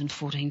with more than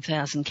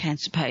 14,000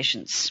 cancer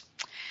patients.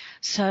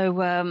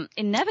 So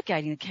in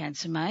Navigating the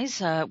Cancer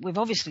Maze, we've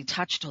obviously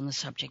touched on the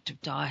subject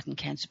of diet and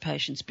cancer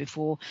patients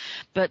before,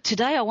 but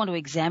today I want to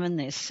examine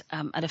this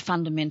at a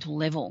fundamental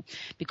level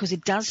because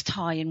it does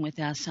tie in with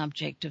our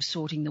subject of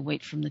sorting the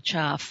wheat from the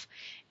chaff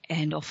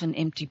and often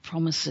empty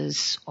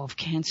promises of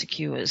cancer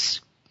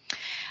cures.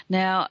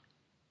 Now,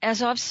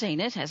 as I've seen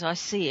it, as I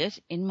see it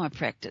in my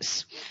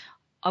practice,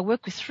 I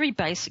work with three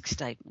basic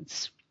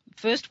statements. The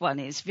first one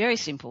is very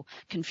simple.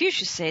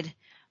 Confucius said,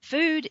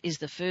 "Food is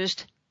the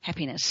first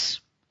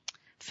happiness."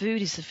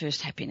 Food is the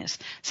first happiness.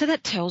 So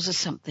that tells us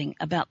something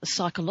about the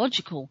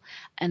psychological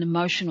and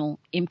emotional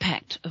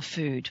impact of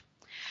food.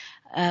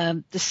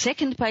 The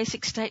second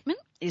basic statement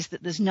is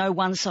that there's no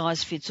one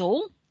size fits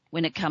all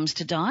when it comes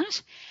to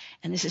diet,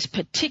 and this is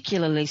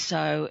particularly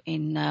so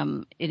in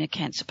a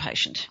cancer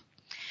patient.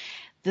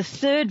 The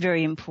third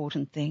very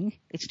important thing,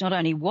 it's not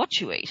only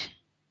what you eat,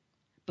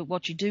 but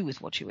what you do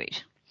with what you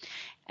eat.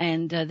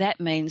 And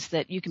that means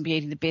that you can be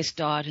eating the best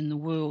diet in the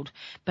world,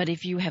 but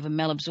if you have a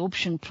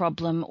malabsorption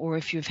problem or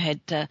if you've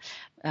had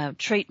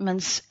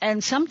treatments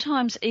and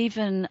sometimes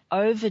even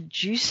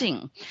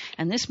overjuicing,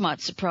 and this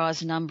might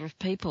surprise a number of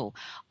people.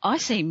 I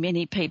see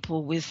many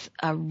people with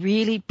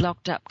really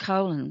blocked up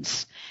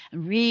colons,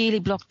 really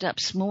blocked up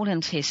small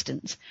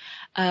intestines,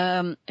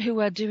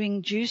 who are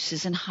doing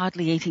juices and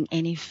hardly eating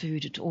any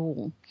food at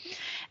all.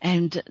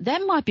 And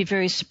that might be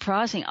very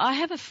surprising. I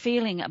have a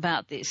feeling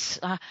about this.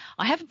 I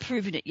haven't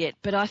proven it yet,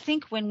 but I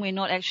think when we're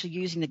not actually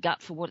using the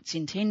gut for what it's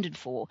intended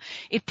for,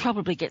 it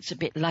probably gets a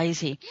bit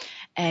lazy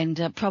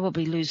and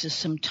probably loses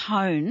some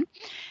tone.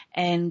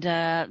 And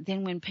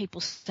then when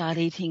people start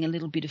eating a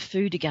little bit of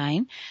food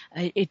again,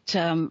 it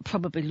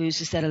probably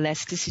loses that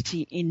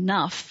elasticity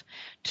enough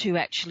to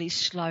actually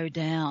slow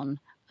down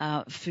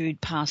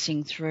food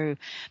passing through.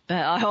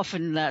 But I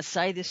often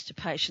say this to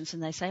patients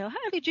and they say, "Oh,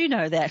 how did you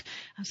know that?"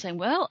 I'm saying,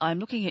 well, I'm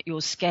looking at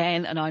your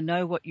scan and I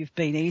know what you've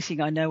been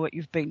eating, I know what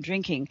you've been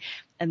drinking,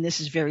 and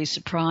this is very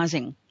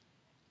surprising.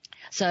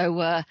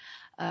 So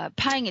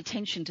paying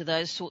attention to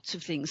those sorts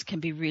of things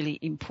can be really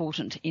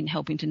important in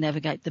helping to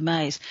navigate the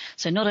maze.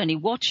 So not only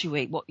what you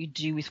eat, what you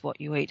do with what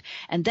you eat.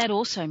 And that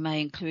also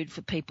may include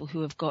for people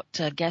who have got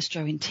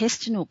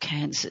gastrointestinal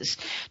cancers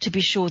to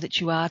be sure that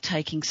you are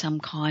taking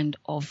some kind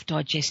of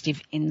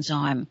digestive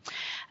enzyme.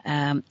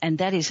 And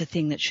that is a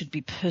thing that should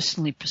be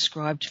personally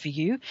prescribed for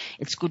you.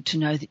 It's good to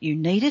know that you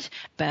need it,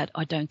 but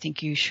I don't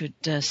think you should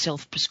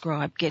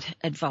self-prescribe. Get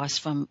advice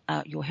from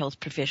your health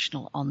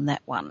professional on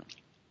that one.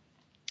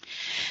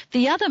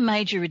 The other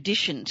major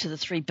addition to the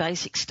three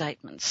basic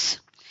statements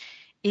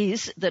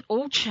is that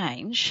all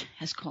change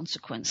has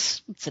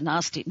consequence. It's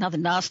another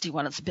nasty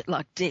one. It's a bit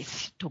like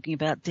death, talking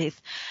about death.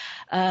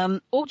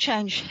 All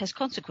change has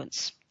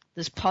consequence.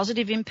 There's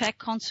positive impact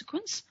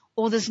consequence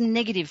or there's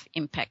negative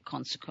impact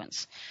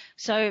consequence.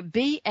 So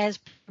be as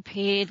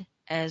prepared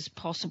as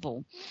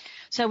possible.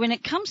 So when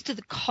it comes to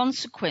the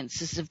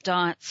consequences of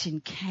diets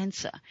in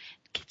cancer,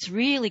 it gets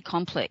really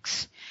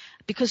complex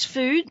because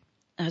food,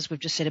 as we've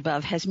just said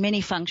above, has many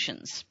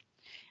functions.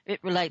 It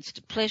relates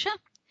to pleasure.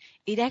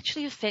 It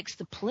actually affects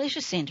the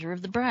pleasure center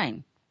of the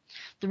brain.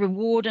 the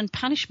reward and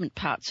punishment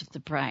parts of the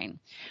brain.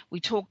 We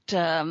talked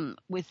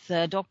with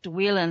Dr.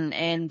 Whelan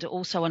and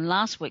also on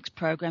last week's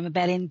program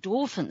about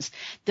endorphins,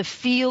 the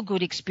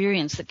feel-good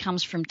experience that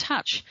comes from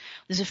touch.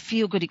 There's a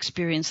feel-good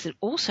experience that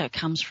also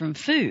comes from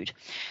food.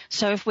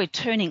 So if we're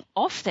turning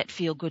off that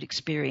feel-good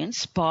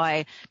experience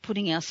by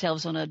putting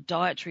ourselves on a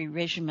dietary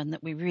regimen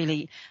that we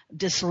really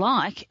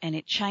dislike and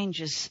it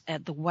changes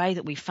the way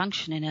that we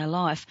function in our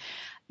life,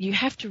 you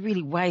have to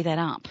really weigh that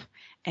up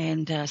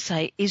and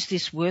say, is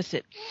this worth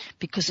it?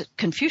 Because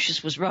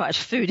Confucius was right.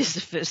 Food is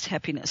the first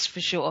happiness, for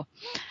sure.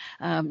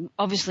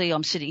 Obviously,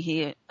 I'm sitting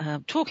here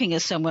talking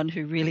as someone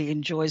who really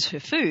enjoys her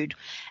food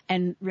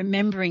and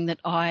remembering that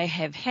I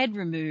have had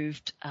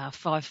removed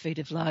 5 feet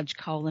of large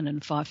colon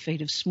and 5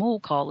 feet of small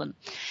colon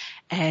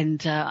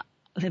and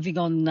living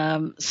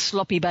on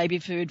sloppy baby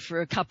food for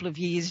a couple of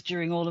years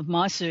during all of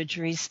my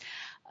surgeries.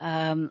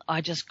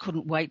 I just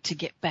couldn't wait to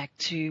get back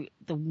to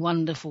the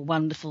wonderful,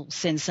 wonderful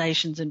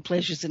sensations and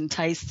pleasures and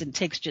tastes and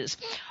textures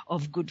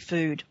of good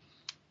food.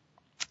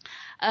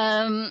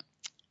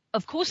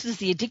 Of course, there's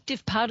the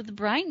addictive part of the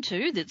brain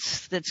too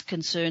that's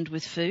concerned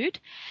with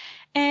food.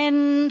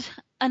 And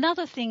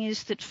another thing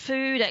is that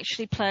food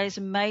actually plays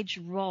a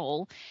major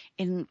role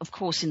in, of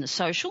course, in the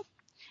social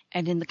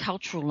and in the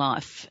cultural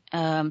life.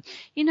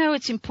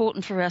 It's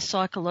important for our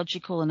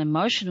psychological and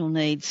emotional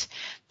needs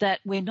that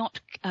we're not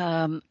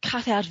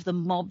cut out of the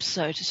mob,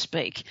 so to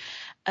speak.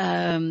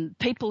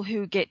 People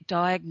who get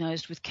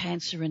diagnosed with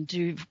cancer and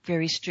do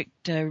very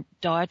strict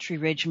dietary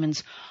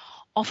regimens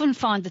often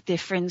find that their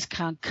friends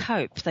can't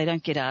cope. They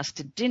don't get asked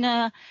to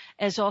dinner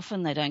as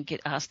often. They don't get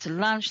asked to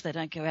lunch. They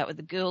don't go out with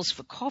the girls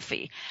for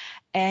coffee.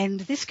 And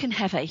this can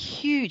have a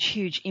huge,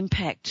 huge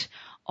impact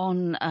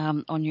on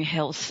your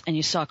health and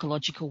your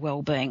psychological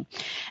well-being.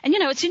 And,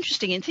 it's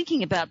interesting, in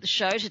thinking about the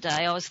show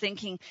today, I was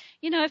thinking,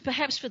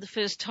 perhaps for the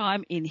first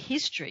time in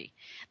history,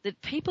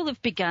 that people have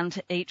begun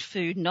to eat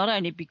food not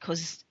only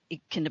because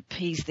it can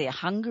appease their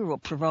hunger or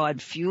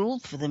provide fuel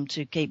for them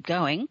to keep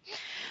going,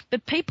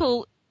 but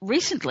people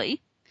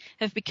recently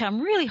have become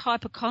really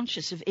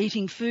hyper-conscious of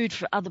eating food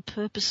for other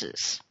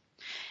purposes.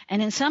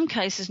 And in some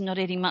cases not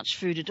eating much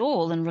food at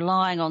all and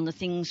relying on the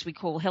things we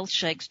call health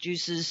shakes,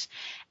 juices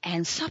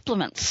and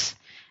supplements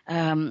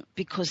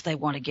because they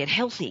want to get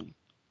healthy.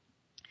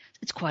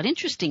 It's quite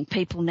interesting.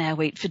 People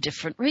now eat for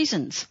different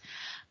reasons.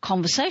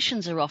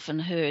 Conversations are often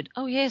heard,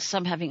 oh yes,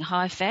 I'm having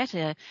high fat,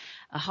 a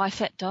high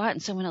fat diet,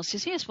 and someone else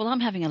says, yes, well,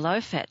 I'm having a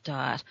low fat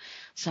diet.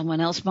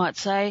 Someone else might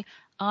say,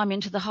 I'm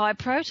into the high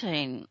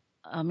protein.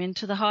 I'm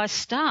into the high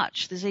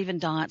starch. There's even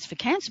diets for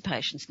cancer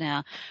patients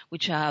now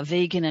which are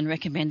vegan and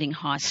recommending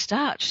high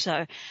starch.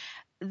 So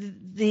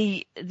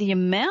the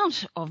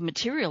amount of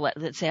material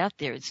that's out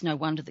there, it's no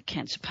wonder that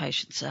cancer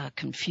patients are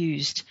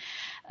confused.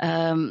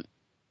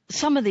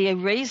 Some of the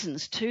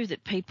reasons too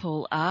that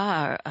people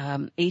are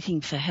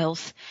eating for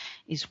health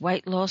is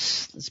weight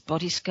loss, there's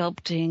body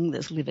sculpting,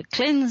 there's liver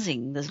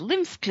cleansing, there's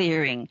lymph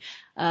clearing,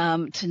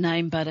 to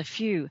name but a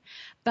few.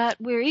 But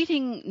we're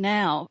eating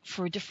now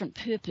for a different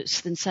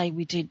purpose than, say,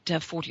 we did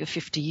 40 or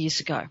 50 years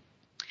ago.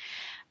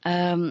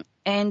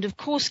 And of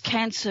course,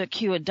 cancer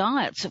cure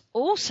diets have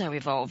also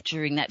evolved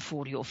during that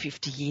 40 or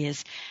 50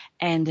 years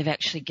and have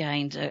actually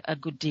gained a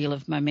good deal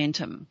of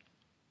momentum.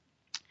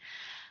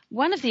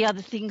 One of the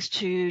other things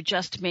to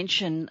just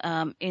mention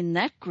in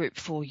that group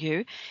for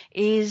you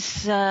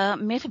is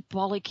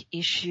metabolic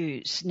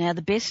issues. Now,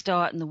 the best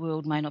diet in the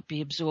world may not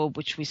be absorbed,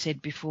 which we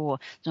said before,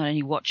 not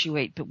only what you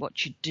eat, but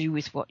what you do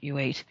with what you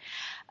eat.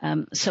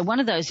 So one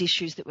of those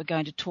issues that we're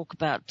going to talk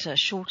about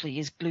shortly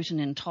is gluten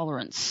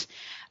intolerance.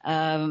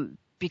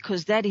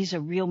 Because that is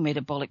a real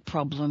metabolic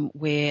problem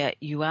where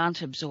you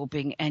aren't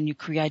absorbing and you're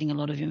creating a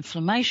lot of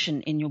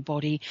inflammation in your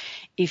body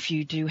if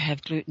you do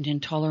have gluten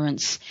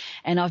intolerance.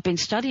 And I've been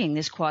studying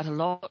this quite a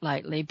lot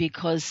lately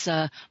because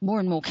more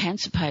and more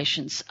cancer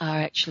patients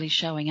are actually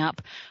showing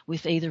up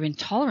with either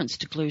intolerance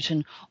to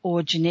gluten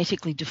or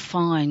genetically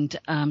defined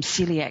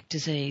celiac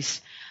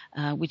disease,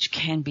 which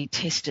can be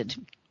tested.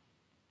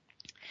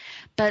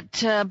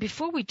 But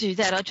before we do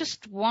that, I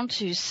just want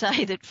to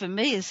say that for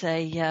me as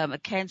a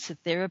cancer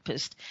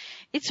therapist,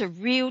 it's a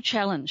real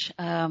challenge.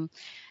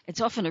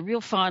 It's often a real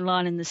fine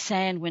line in the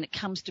sand when it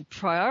comes to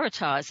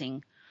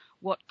prioritising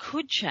what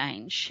could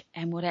change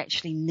and what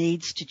actually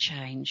needs to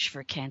change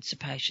for a cancer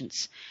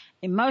patient's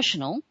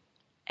emotional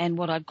and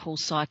what I'd call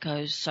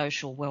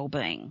psychosocial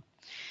well-being,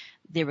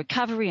 their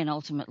recovery and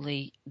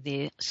ultimately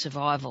their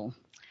survival.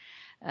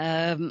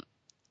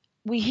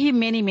 We hear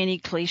many, many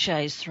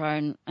cliches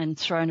thrown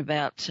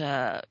about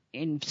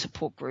in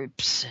support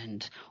groups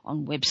and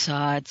on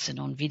websites and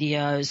on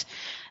videos,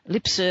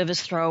 lip service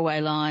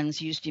throwaway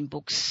lines used in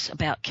books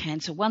about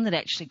cancer. One that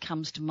actually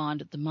comes to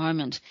mind at the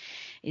moment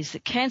is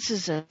that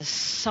cancer's a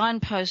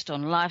signpost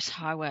on life's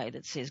highway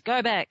that says,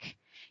 go back,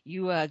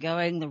 you are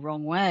going the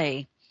wrong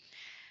way.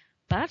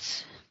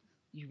 But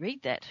you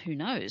read that, who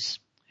knows?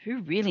 Who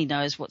really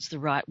knows what's the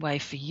right way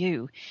for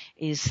you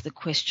is the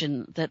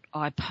question that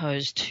I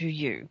pose to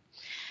you.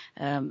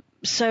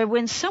 So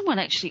when someone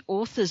actually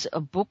authors a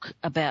book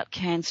about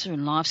cancer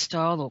and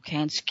lifestyle or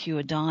cancer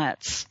cure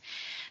diets,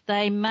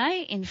 they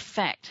may in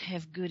fact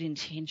have good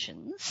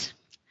intentions.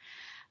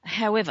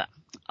 However,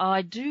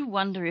 I do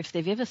wonder if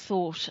they've ever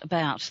thought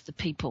about the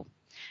people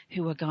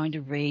who are going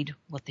to read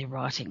what they're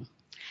writing.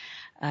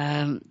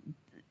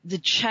 The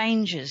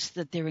changes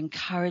that they're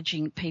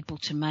encouraging people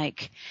to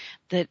make,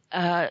 that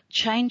are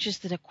changes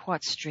that are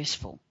quite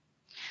stressful.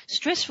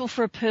 Stressful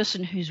for a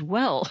person who's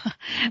well,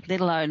 let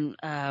alone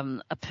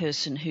a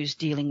person who's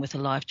dealing with a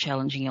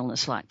life-challenging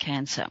illness like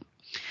cancer.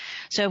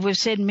 So we've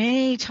said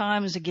many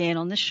times again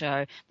on the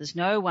show, there's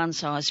no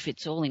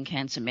one-size-fits-all in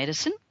cancer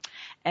medicine,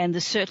 and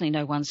there's certainly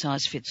no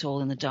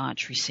one-size-fits-all in the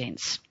dietary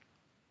sense.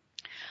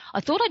 I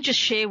thought I'd just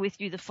share with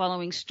you the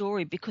following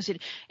story because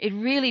it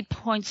really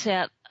points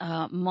out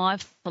my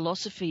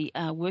philosophy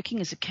working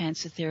as a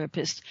cancer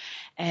therapist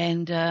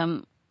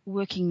and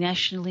working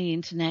nationally,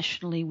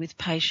 internationally with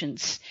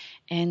patients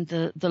and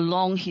the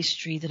long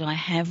history that I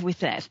have with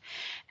that.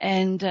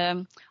 And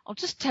I'll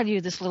just tell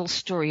you this little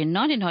story. In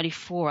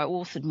 1994, I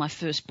authored my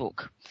first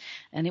book,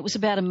 and it was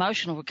about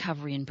emotional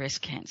recovery in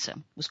breast cancer.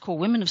 It was called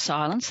Women of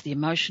Silence, The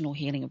Emotional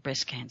Healing of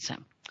Breast Cancer.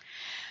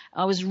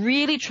 I was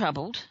really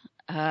troubled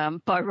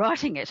by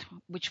writing it,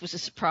 which was a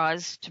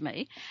surprise to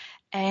me.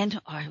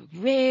 And I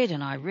read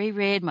and I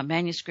reread my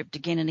manuscript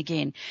again and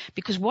again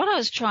because what I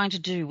was trying to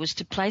do was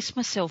to place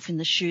myself in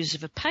the shoes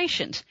of a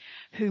patient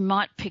who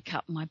might pick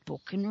up my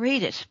book and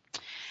read it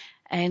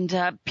and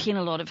pin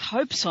a lot of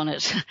hopes on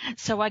it.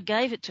 So I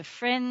gave it to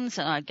friends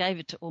and I gave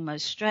it to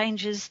almost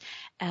strangers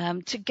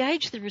to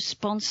gauge the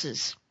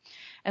responses,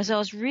 as I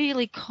was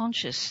really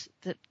conscious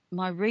that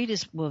my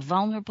readers were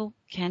vulnerable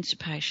cancer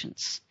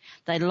patients.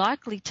 They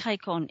likely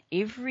take on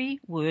every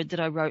word that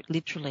I wrote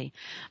literally.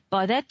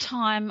 By that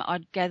time,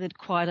 I'd gathered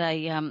quite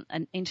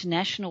an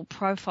international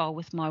profile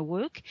with my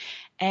work,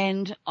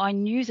 and I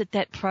knew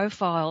that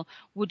profile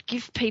would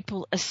give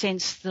people a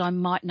sense that I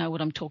might know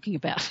what I'm talking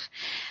about.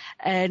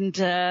 And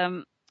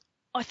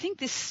I think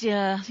this,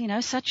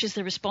 such is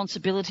the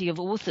responsibility of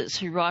authors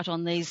who write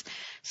on these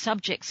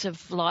subjects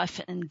of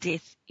life and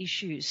death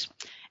issues.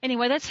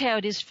 Anyway, that's how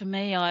it is for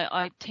me.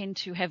 I tend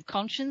to have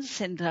conscience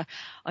and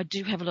I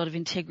do have a lot of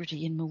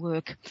integrity in my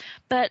work.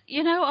 But,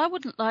 I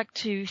wouldn't like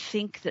to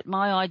think that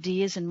my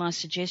ideas and my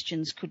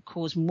suggestions could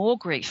cause more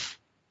grief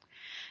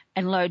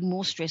and load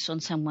more stress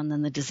on someone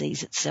than the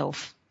disease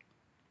itself.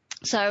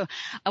 So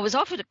I was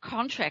offered a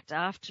contract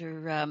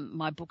after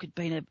my book had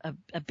been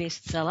a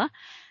bestseller.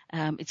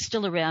 It's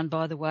still around,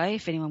 by the way,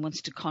 if anyone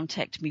wants to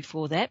contact me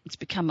for that. It's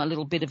become a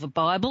little bit of a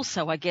Bible,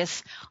 so I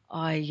guess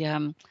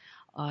I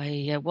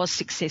was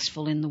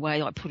successful in the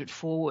way I put it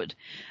forward.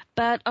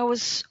 But I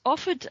was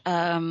offered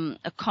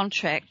a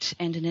contract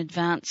and an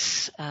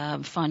advance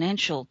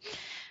financial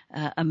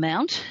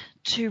amount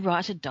to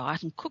write a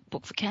diet and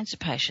cookbook for cancer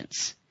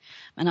patients.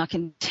 And I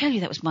can tell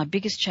you that was my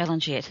biggest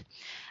challenge yet.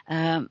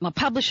 My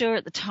publisher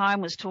at the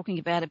time was talking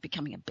about it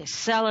becoming a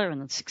bestseller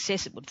and the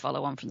success it would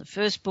follow on from the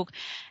first book.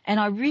 And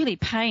I really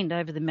pained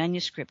over the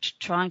manuscript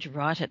trying to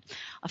write it.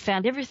 I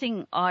found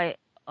everything I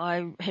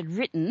had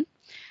written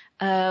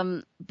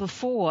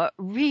before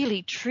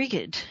really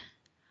triggered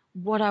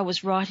what I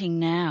was writing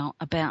now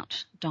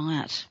about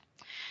diet.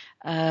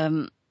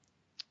 I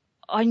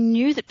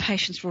knew that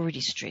patients were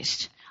already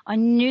stressed. I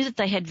knew that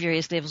they had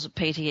various levels of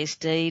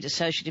PTSD,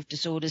 dissociative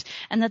disorders,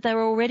 and that they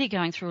were already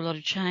going through a lot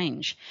of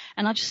change.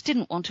 And I just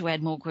didn't want to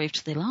add more grief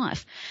to their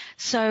life.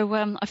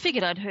 So I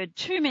figured I'd heard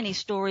too many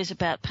stories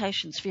about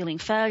patients feeling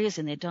failures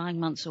in their dying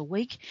months or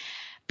week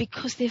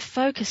because their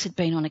focus had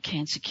been on a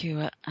cancer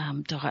cure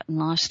diet and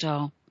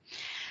lifestyle.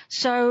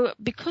 So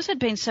because I'd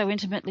been so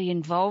intimately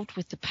involved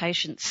with the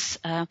patients,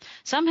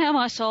 somehow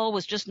my soul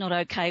was just not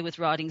okay with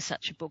writing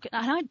such a book,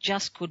 and I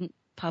just couldn't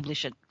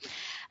publish it.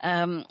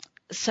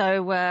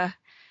 So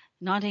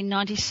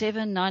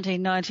 1997,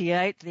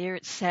 1998, there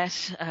it sat.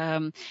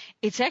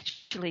 It's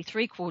actually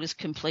 3/4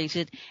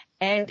 completed,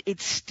 and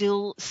it's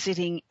still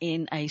sitting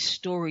in a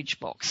storage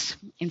box.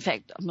 In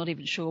fact, I'm not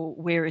even sure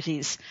where it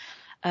is.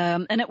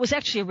 And it was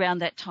actually around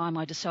that time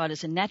I decided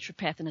as a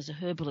naturopath and as a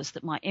herbalist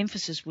that my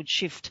emphasis would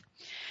shift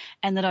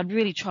and that I'd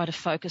really try to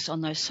focus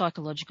on those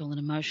psychological and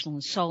emotional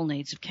and soul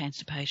needs of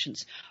cancer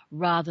patients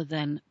rather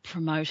than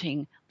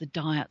promoting the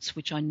diets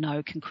which I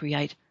know can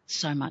create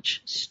so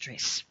much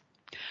stress.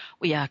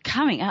 We are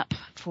coming up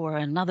for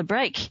another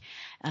break,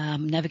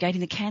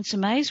 navigating the cancer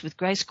maze with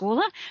Grace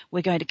Gawler.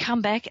 We're going to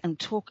come back and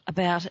talk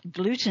about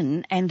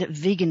gluten and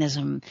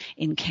veganism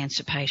in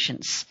cancer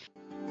patients.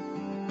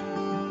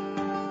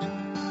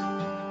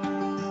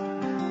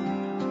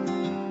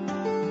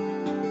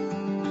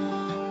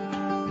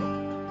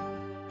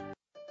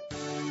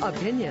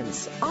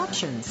 Opinions,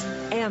 options,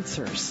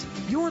 answers.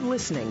 You're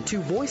listening to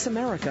Voice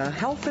America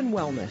Health and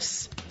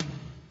Wellness.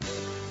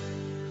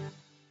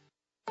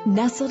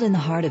 Nestled in the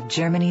heart of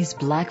Germany's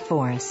Black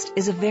Forest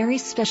is a very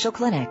special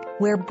clinic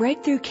where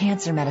breakthrough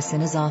cancer medicine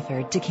is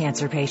offered to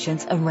cancer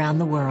patients around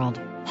the world.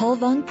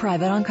 Hulvung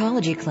Private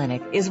Oncology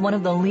Clinic is one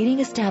of the leading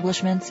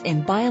establishments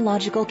in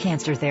biological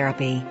cancer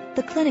therapy.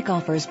 The clinic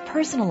offers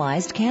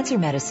personalized cancer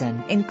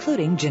medicine,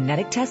 including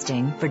genetic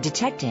testing for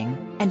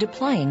detecting and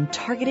applying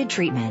targeted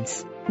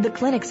treatments. The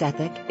clinic's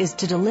ethic is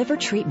to deliver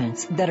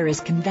treatments that are as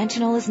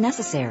conventional as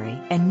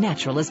necessary and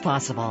natural as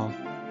possible.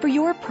 For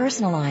your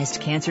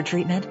personalized cancer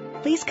treatment,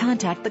 please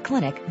contact the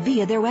clinic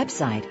via their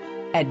website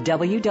at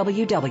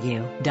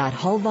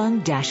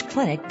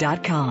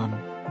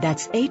www.hulvung-clinic.com.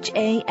 That's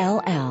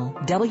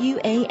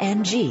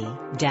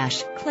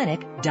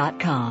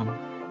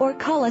HALLWANG-clinic.com. Or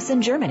call us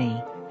in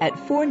Germany at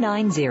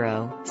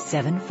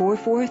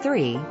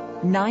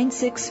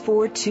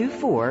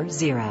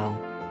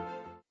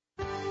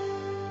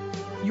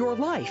 490-7443-96440. Your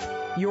life,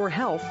 your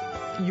health,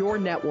 your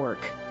network.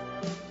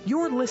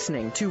 You're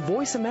listening to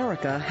Voice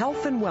America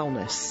Health and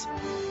Wellness.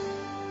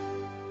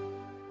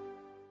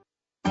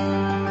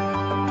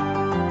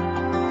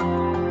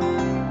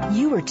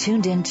 You are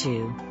tuned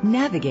into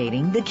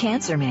Navigating the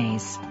Cancer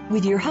Maze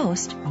with your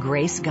host,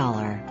 Grace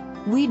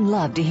Goller. We'd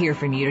love to hear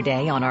from you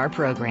today on our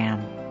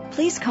program.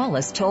 Please call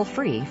us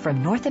toll-free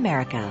from North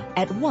America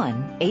at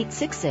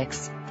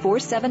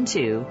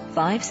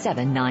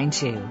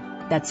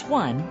 1-866-472-5792. That's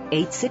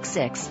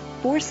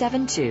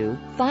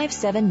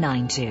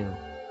 1-866-472-5792.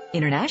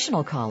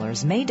 International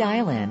callers may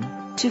dial in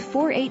to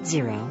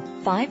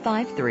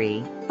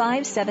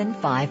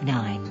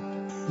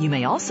 480-553-5759. You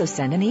may also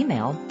send an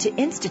email to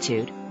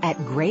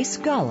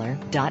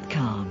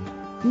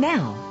institute@gracegoller.com.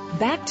 Now,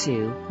 back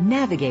to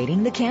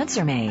Navigating the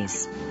Cancer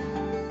Maze.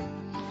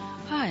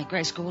 Hi,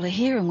 Grace Gawler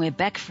here, and we're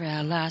back for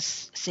our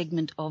last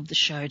segment of the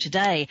show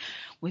today.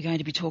 We're going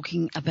to be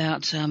talking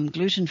about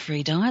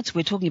gluten-free diets.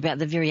 We're talking about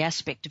the very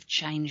aspect of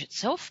change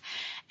itself,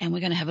 and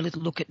we're going to have a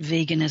little look at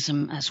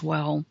veganism as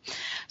well.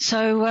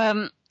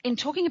 So in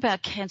talking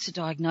about cancer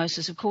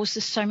diagnosis, of course,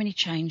 there's so many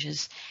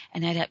changes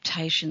and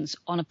adaptations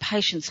on a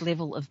patient's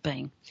level of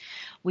being.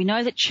 We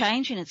know that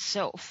change in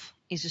itself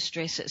is a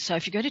stressor. So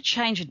if you're going to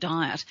change a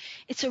diet,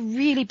 it's a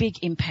really big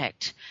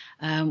impact,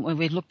 when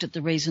we looked at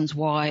the reasons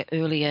why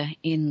earlier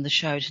in the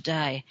show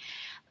today.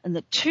 And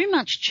that too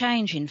much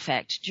change, in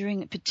fact,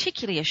 during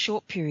particularly a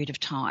short period of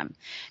time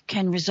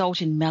can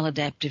result in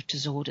maladaptive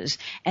disorders,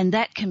 and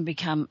that can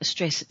become a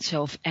stress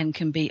itself and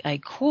can be a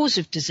cause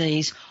of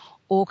disease,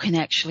 or can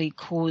actually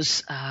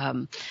cause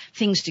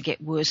things to get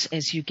worse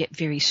as you get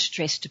very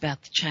stressed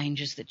about the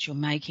changes that you're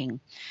making.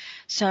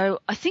 So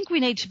I think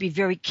we need to be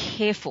very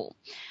careful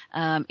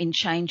in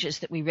changes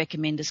that we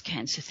recommend as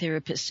cancer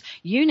therapists.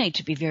 You need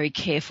to be very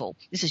careful.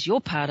 This is your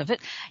part of it.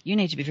 You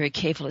need to be very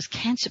careful as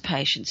cancer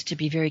patients to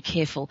be very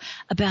careful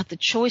about the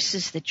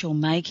choices that you're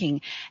making,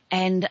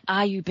 and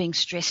are you being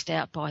stressed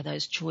out by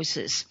those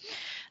choices?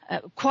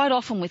 Quite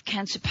often with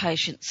cancer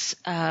patients,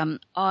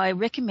 I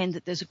recommend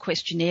that there's a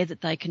questionnaire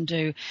that they can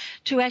do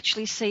to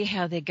actually see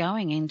how they're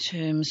going in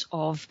terms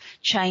of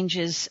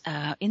changes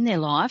in their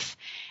life.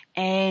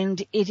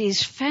 And it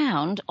is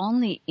found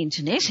on the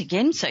internet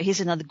again. So here's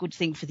another good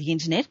thing for the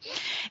internet.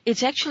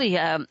 It's actually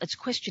it's a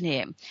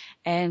questionnaire,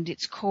 and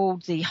it's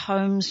called the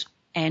Holmes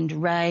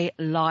and Ray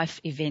Life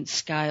Event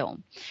Scale.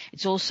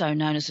 It's also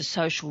known as a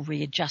social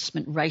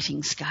readjustment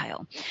rating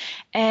scale.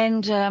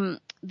 And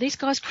these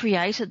guys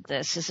created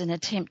this as an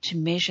attempt to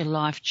measure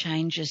life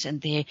changes and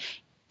their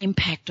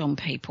impact on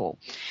people.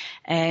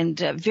 And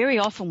very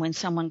often when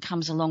someone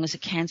comes along as a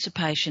cancer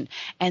patient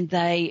and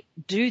they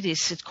do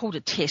this, it's called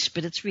a test,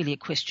 but it's really a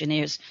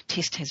questionnaire.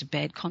 Test has a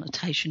bad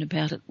connotation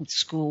about it with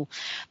school.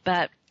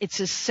 But it's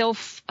a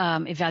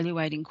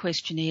self-evaluating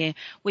questionnaire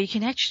where you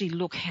can actually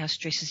look how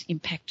stress has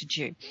impacted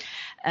you.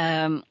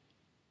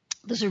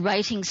 There's a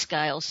rating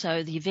scale,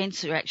 so the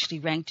events are actually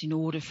ranked in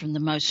order from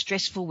the most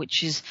stressful,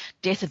 which is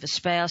death of a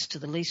spouse, to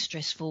the least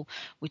stressful,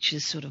 which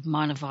is sort of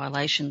minor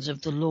violations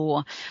of the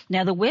law.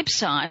 Now, the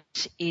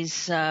website is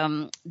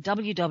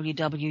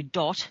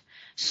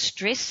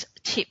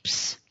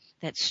www.stresstips,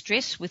 that's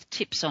stress with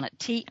tips on it,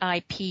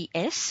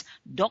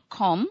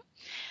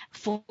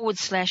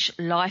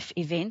 tips.com/life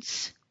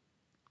events.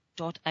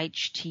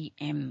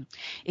 .htm.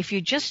 If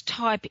you just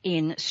type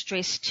in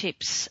stress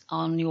tips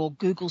on your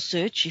Google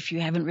search, if you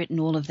haven't written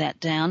all of that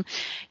down,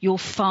 you'll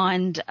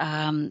find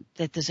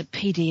that there's a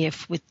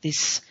PDF with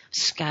this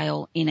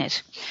scale in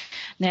it.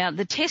 Now,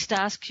 the test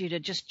asks you to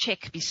just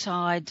check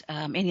beside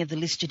any of the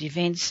listed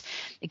events.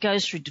 It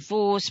goes through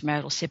divorce,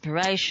 marital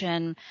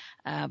separation,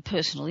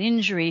 personal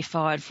injury,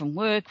 fired from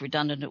work,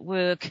 redundant at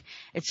work,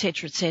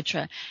 etc.,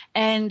 etc.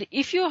 And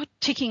if you're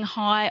ticking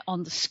high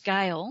on the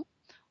scale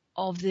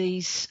of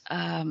these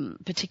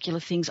particular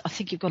things, I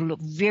think you've got to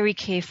look very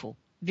careful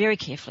very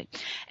carefully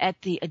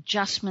at the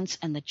adjustments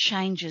and the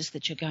changes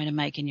that you're going to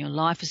make in your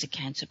life as a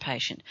cancer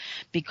patient,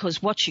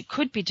 because what you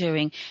could be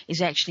doing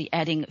is actually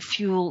adding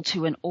fuel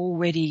to an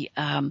already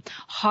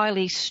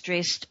highly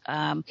stressed,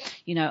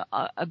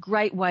 a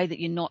great way that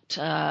you're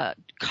not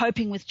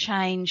coping with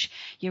change.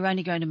 You're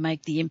only going to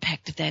make the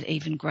impact of that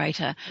even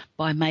greater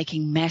by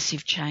making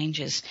massive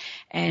changes.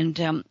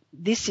 And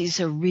this is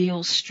a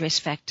real stress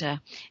factor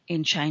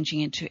in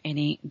changing into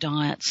any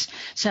diets.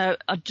 So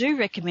I do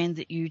recommend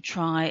that you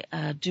try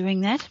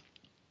doing that.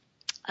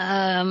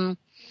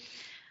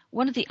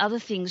 One of the other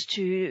things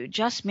to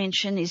just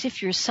mention is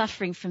if you're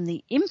suffering from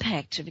the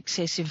impact of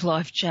excessive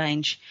life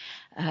change,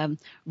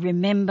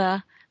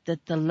 remember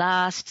that the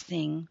last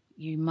thing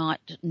you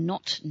might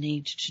not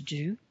need to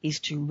do is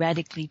to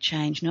radically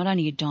change not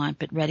only your diet,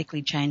 but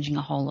radically changing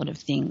a whole lot of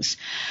things.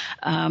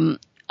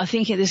 I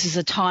think this is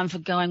a time for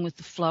going with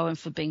the flow and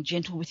for being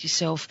gentle with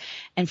yourself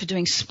and for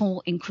doing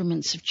small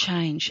increments of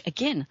change.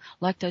 Again,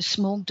 like those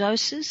small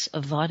doses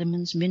of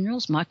vitamins,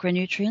 minerals,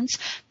 micronutrients,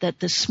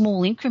 that the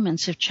small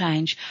increments of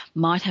change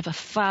might have a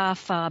far,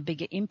 far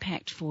bigger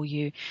impact for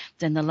you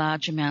than the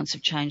large amounts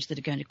of change that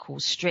are going to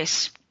cause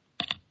stress.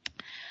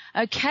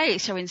 Okay,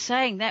 so in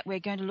saying that, we're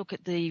going to look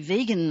at the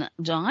vegan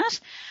diet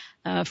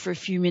for a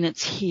few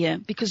minutes here,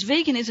 because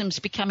veganism is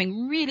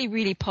becoming really,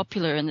 really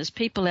popular, and there's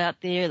people out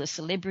there, the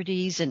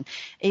celebrities and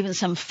even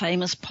some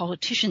famous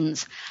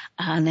politicians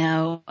are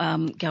now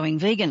going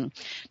vegan.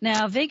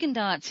 Now, vegan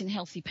diets in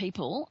healthy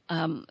people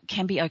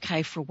can be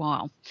okay for a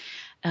while.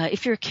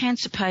 If you're a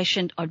cancer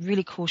patient, I'd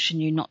really caution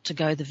you not to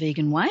go the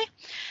vegan way.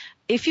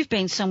 If you've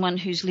been someone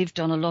who's lived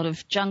on a lot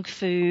of junk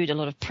food, a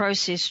lot of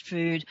processed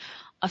food,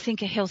 I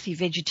think a healthy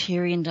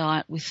vegetarian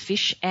diet with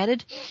fish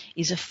added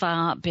is a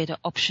far better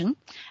option,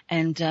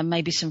 and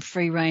maybe some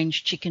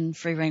free-range chicken,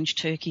 free-range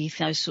turkey,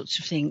 those sorts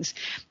of things,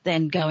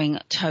 than going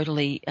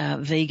totally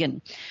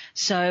vegan.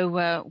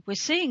 So we're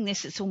seeing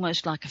this, it's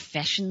almost like a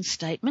fashion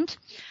statement.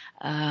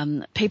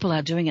 People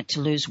are doing it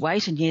to lose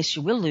weight, and yes,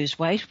 you will lose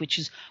weight, which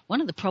is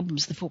one of the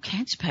problems for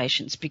cancer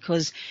patients,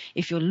 because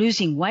if you're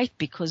losing weight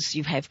because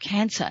you have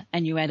cancer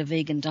and you add a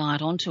vegan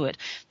diet onto it,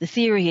 the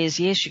theory is,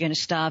 yes, you're going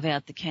to starve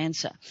out the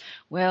cancer.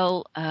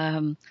 Well,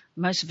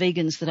 most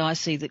vegans that I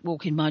see that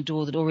walk in my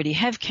door that already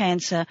have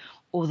cancer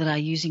or that are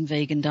using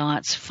vegan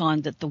diets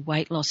find that the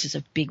weight loss is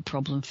a big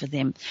problem for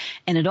them.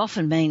 And it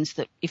often means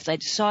that if they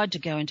decide to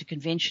go into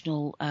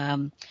conventional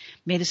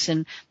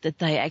medicine, that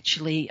they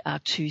actually are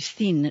too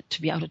thin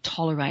to be able to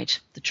tolerate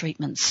the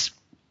treatments.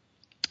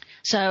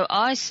 So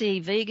I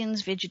see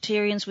vegans,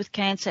 vegetarians with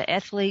cancer,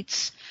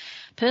 athletes,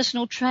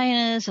 personal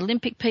trainers,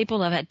 Olympic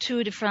people. I've had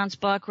Tour de France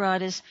bike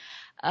riders,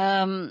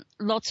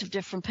 lots of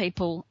different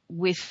people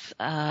with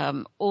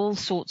all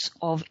sorts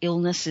of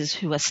illnesses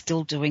who are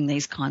still doing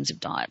these kinds of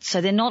diets. So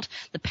they're not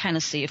the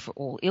panacea for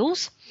all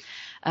ills.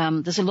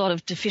 There's a lot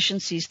of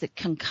deficiencies that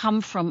can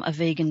come from a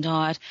vegan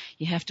diet.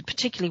 You have to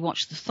particularly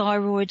watch the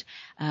thyroid.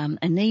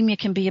 Anemia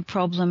can be a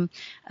problem.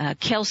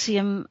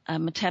 Calcium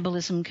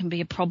metabolism can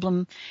be a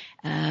problem.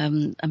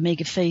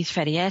 Omega-3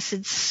 fatty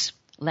acids,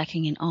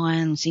 lacking in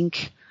iron,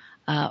 zinc,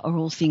 are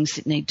all things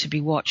that need to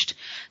be watched.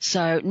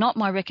 So not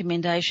my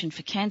recommendation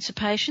for cancer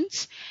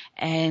patients.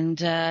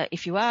 And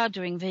if you are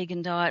doing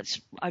vegan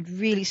diets, I'd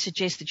really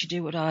suggest that you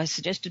do what I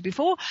suggested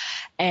before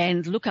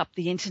and look up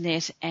the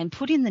internet and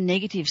put in the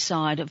negative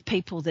side of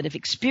people that have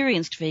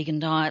experienced vegan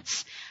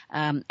diets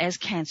as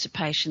cancer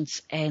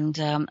patients and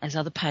as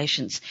other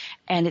patients.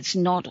 And it's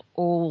not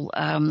all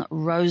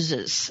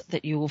roses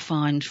that you will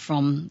find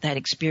from that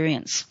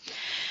experience.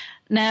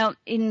 Now,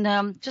 in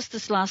just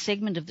this last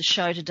segment of the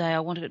show today, I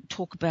wanted to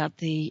talk about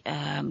the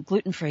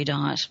gluten-free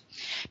diet,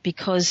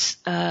 because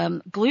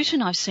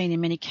gluten, I've seen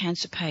in many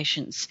cancer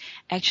patients,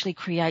 actually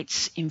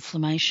creates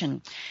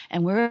inflammation.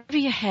 And wherever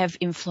you have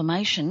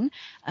inflammation,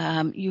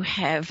 you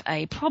have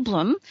a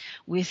problem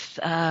with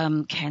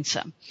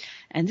cancer.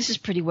 And this is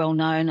pretty well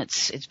known.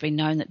 It's been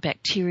known that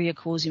bacteria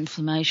cause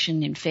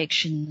inflammation,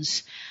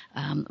 infections,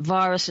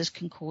 viruses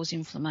can cause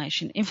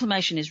inflammation.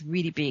 Inflammation is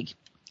really big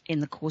in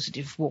the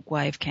causative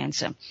walkway of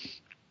cancer.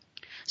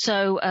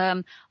 So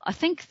I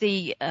think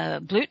the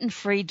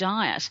gluten-free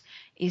diet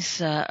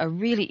is a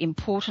really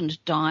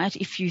important diet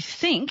if you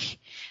think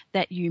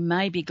that you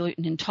may be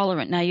gluten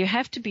intolerant. Now, you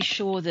have to be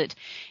sure that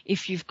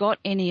if you've got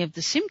any of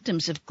the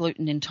symptoms of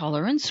gluten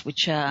intolerance,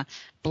 which are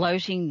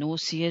bloating,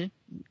 nausea,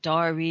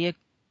 diarrhea,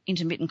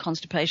 intermittent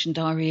constipation,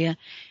 diarrhea,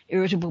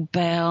 irritable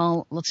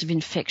bowel, lots of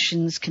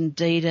infections,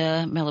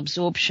 candida,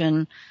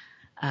 malabsorption,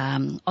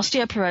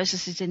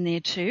 osteoporosis is in there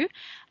too,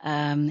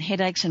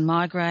 headaches and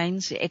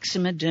migraines,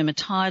 eczema,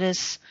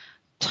 dermatitis,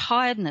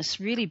 tiredness,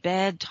 really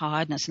bad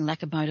tiredness and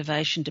lack of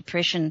motivation,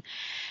 depression,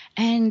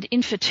 and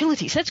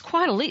infertility. So that's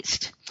quite a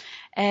list.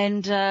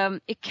 And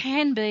it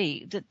can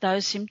be that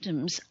those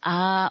symptoms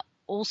are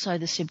also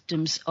the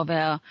symptoms of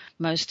our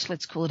most,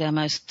 let's call it our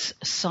most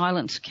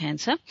silent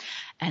cancer,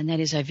 and that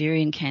is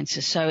ovarian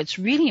cancer. So it's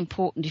really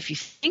important, if you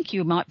think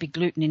you might be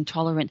gluten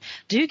intolerant,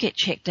 do get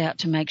checked out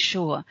to make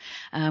sure.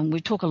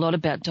 We talk a lot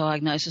about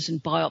diagnosis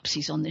and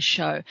biopsies on this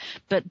show,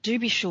 but do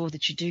be sure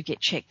that you do get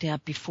checked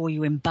out before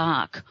you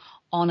embark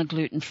on a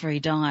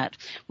gluten-free diet.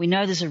 We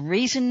know there's a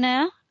reason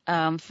now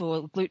for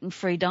a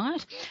gluten-free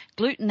diet.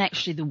 Gluten,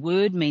 actually, the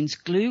word means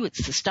glue.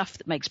 It's the stuff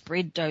that makes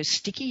bread dough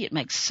sticky. It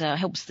makes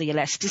helps the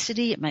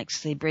elasticity. It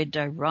makes the bread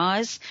dough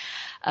rise.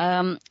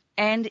 And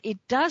it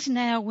does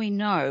now, we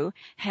know,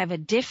 have a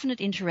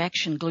definite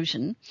interaction,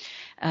 gluten,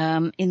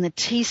 in the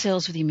T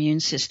cells of the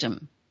immune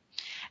system.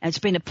 And it's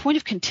been a point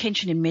of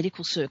contention in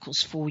medical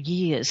circles for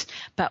years,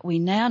 but we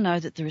now know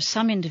that there are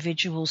some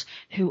individuals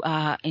who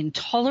are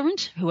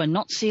intolerant, who are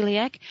not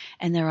celiac,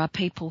 and there are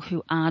people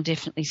who are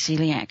definitely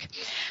celiac.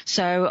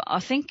 So I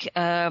think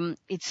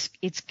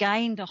it's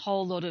gained a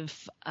whole lot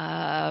of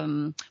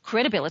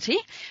credibility,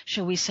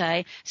 shall we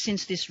say,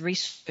 since this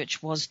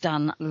research was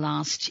done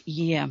last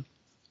year.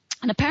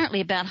 And apparently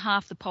about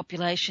half the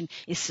population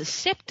is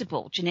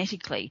susceptible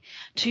genetically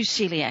to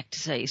celiac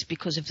disease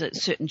because of the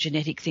certain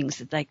genetic things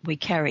that we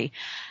carry.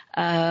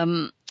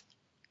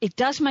 It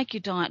does make your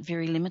diet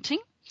very limiting.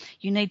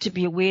 You need to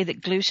be aware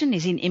that gluten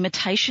is in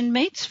imitation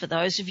meats, for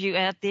those of you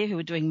out there who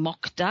are doing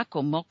mock duck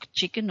or mock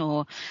chicken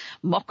or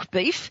mock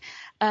beef.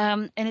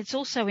 And it's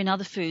also in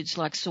other foods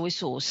like soy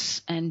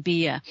sauce and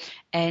beer.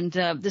 And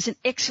there's an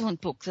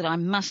excellent book that I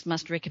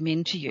must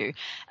recommend to you.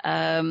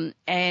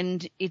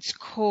 And it's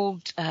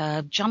called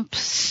Jump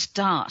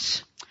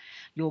Start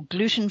Your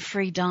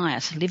Gluten-Free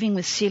Diet, Living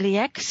with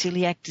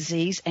Celiac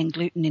Disease and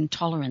Gluten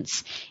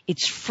Intolerance.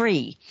 It's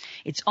free.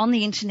 It's on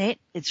the internet.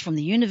 It's from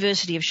the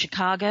University of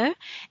Chicago,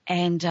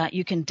 and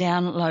you can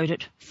download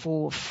it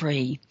for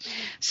free.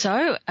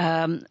 So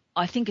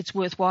I think it's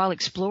worthwhile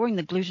exploring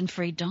the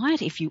gluten-free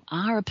diet. If you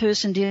are a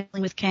person dealing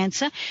with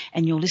cancer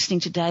and you're listening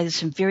today, there's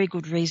some very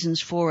good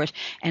reasons for it.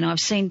 And I've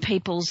seen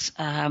people's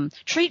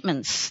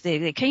treatments,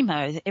 their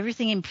chemo,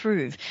 everything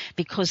improve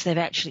because they've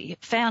actually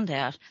found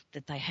out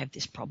that they have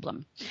this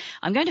problem.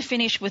 I'm going to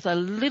finish with a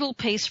little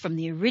piece from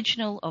the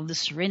original of the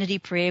Serenity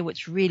Prayer,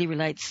 which really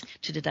relates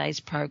to today's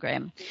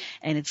program.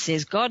 And it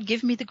says, God,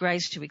 give me the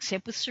grace to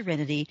accept with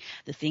serenity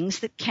the things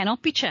that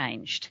cannot be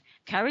changed,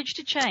 courage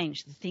to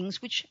change the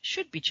things which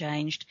should be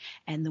changed,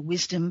 and the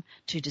wisdom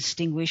to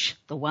distinguish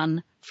the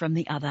one from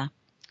the other.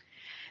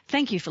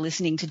 Thank you for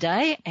listening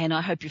today, and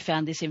I hope you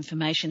found this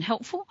information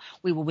helpful.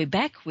 We will be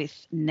back with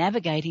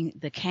Navigating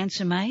the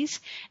Cancer Maze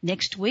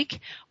next week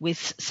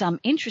with some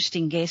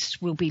interesting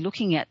guests. We'll be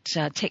looking at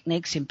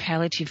techniques in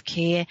palliative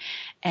care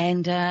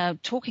and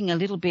talking a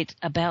little bit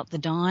about the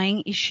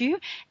dying issue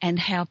and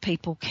how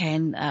people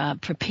can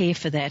prepare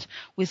for that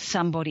with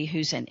somebody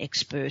who's an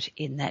expert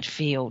in that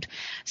field.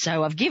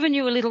 So I've given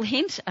you a little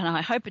hint, and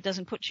I hope it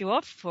doesn't put you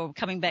off for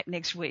coming back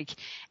next week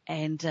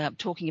and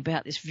talking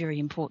about this very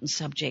important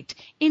subject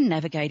in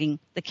Navigating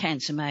the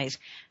Cancer Maze.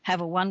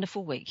 Have a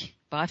wonderful week.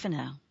 Bye for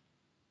now.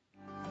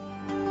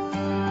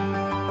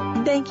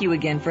 Thank you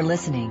again for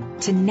listening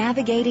to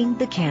Navigating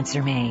the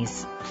Cancer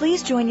Maze.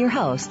 Please join your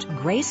host,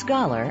 Grace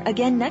Goller,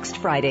 again next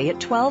Friday at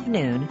 12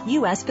 noon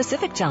U.S.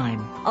 Pacific Time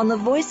on the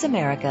Voice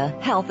America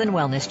Health and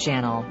Wellness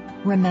Channel.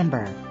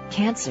 Remember,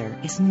 cancer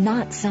is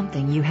not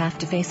something you have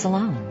to face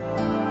alone.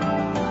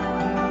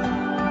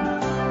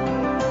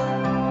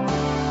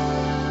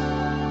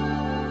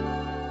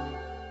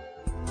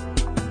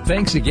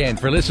 Thanks again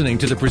for listening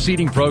to the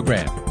preceding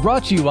program,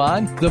 brought to you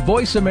on the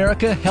Voice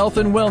America Health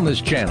and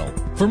Wellness Channel.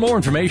 For more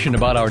information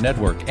about our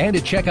network and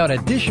to check out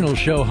additional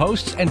show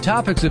hosts and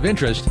topics of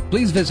interest,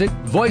 please visit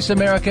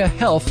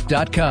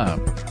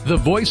voiceamericahealth.com. The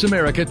Voice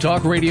America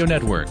Talk Radio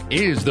Network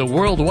is the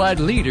worldwide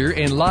leader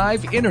in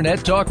live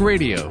Internet talk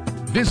radio.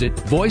 Visit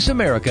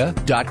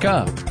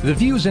voiceamerica.com. The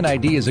views and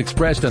ideas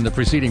expressed on the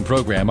preceding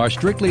program are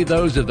strictly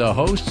those of the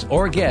hosts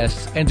or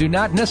guests and do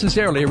not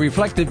necessarily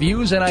reflect the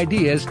views and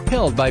ideas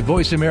held by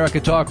Voice America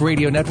Talk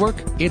Radio Network,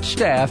 its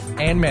staff,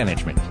 and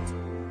management.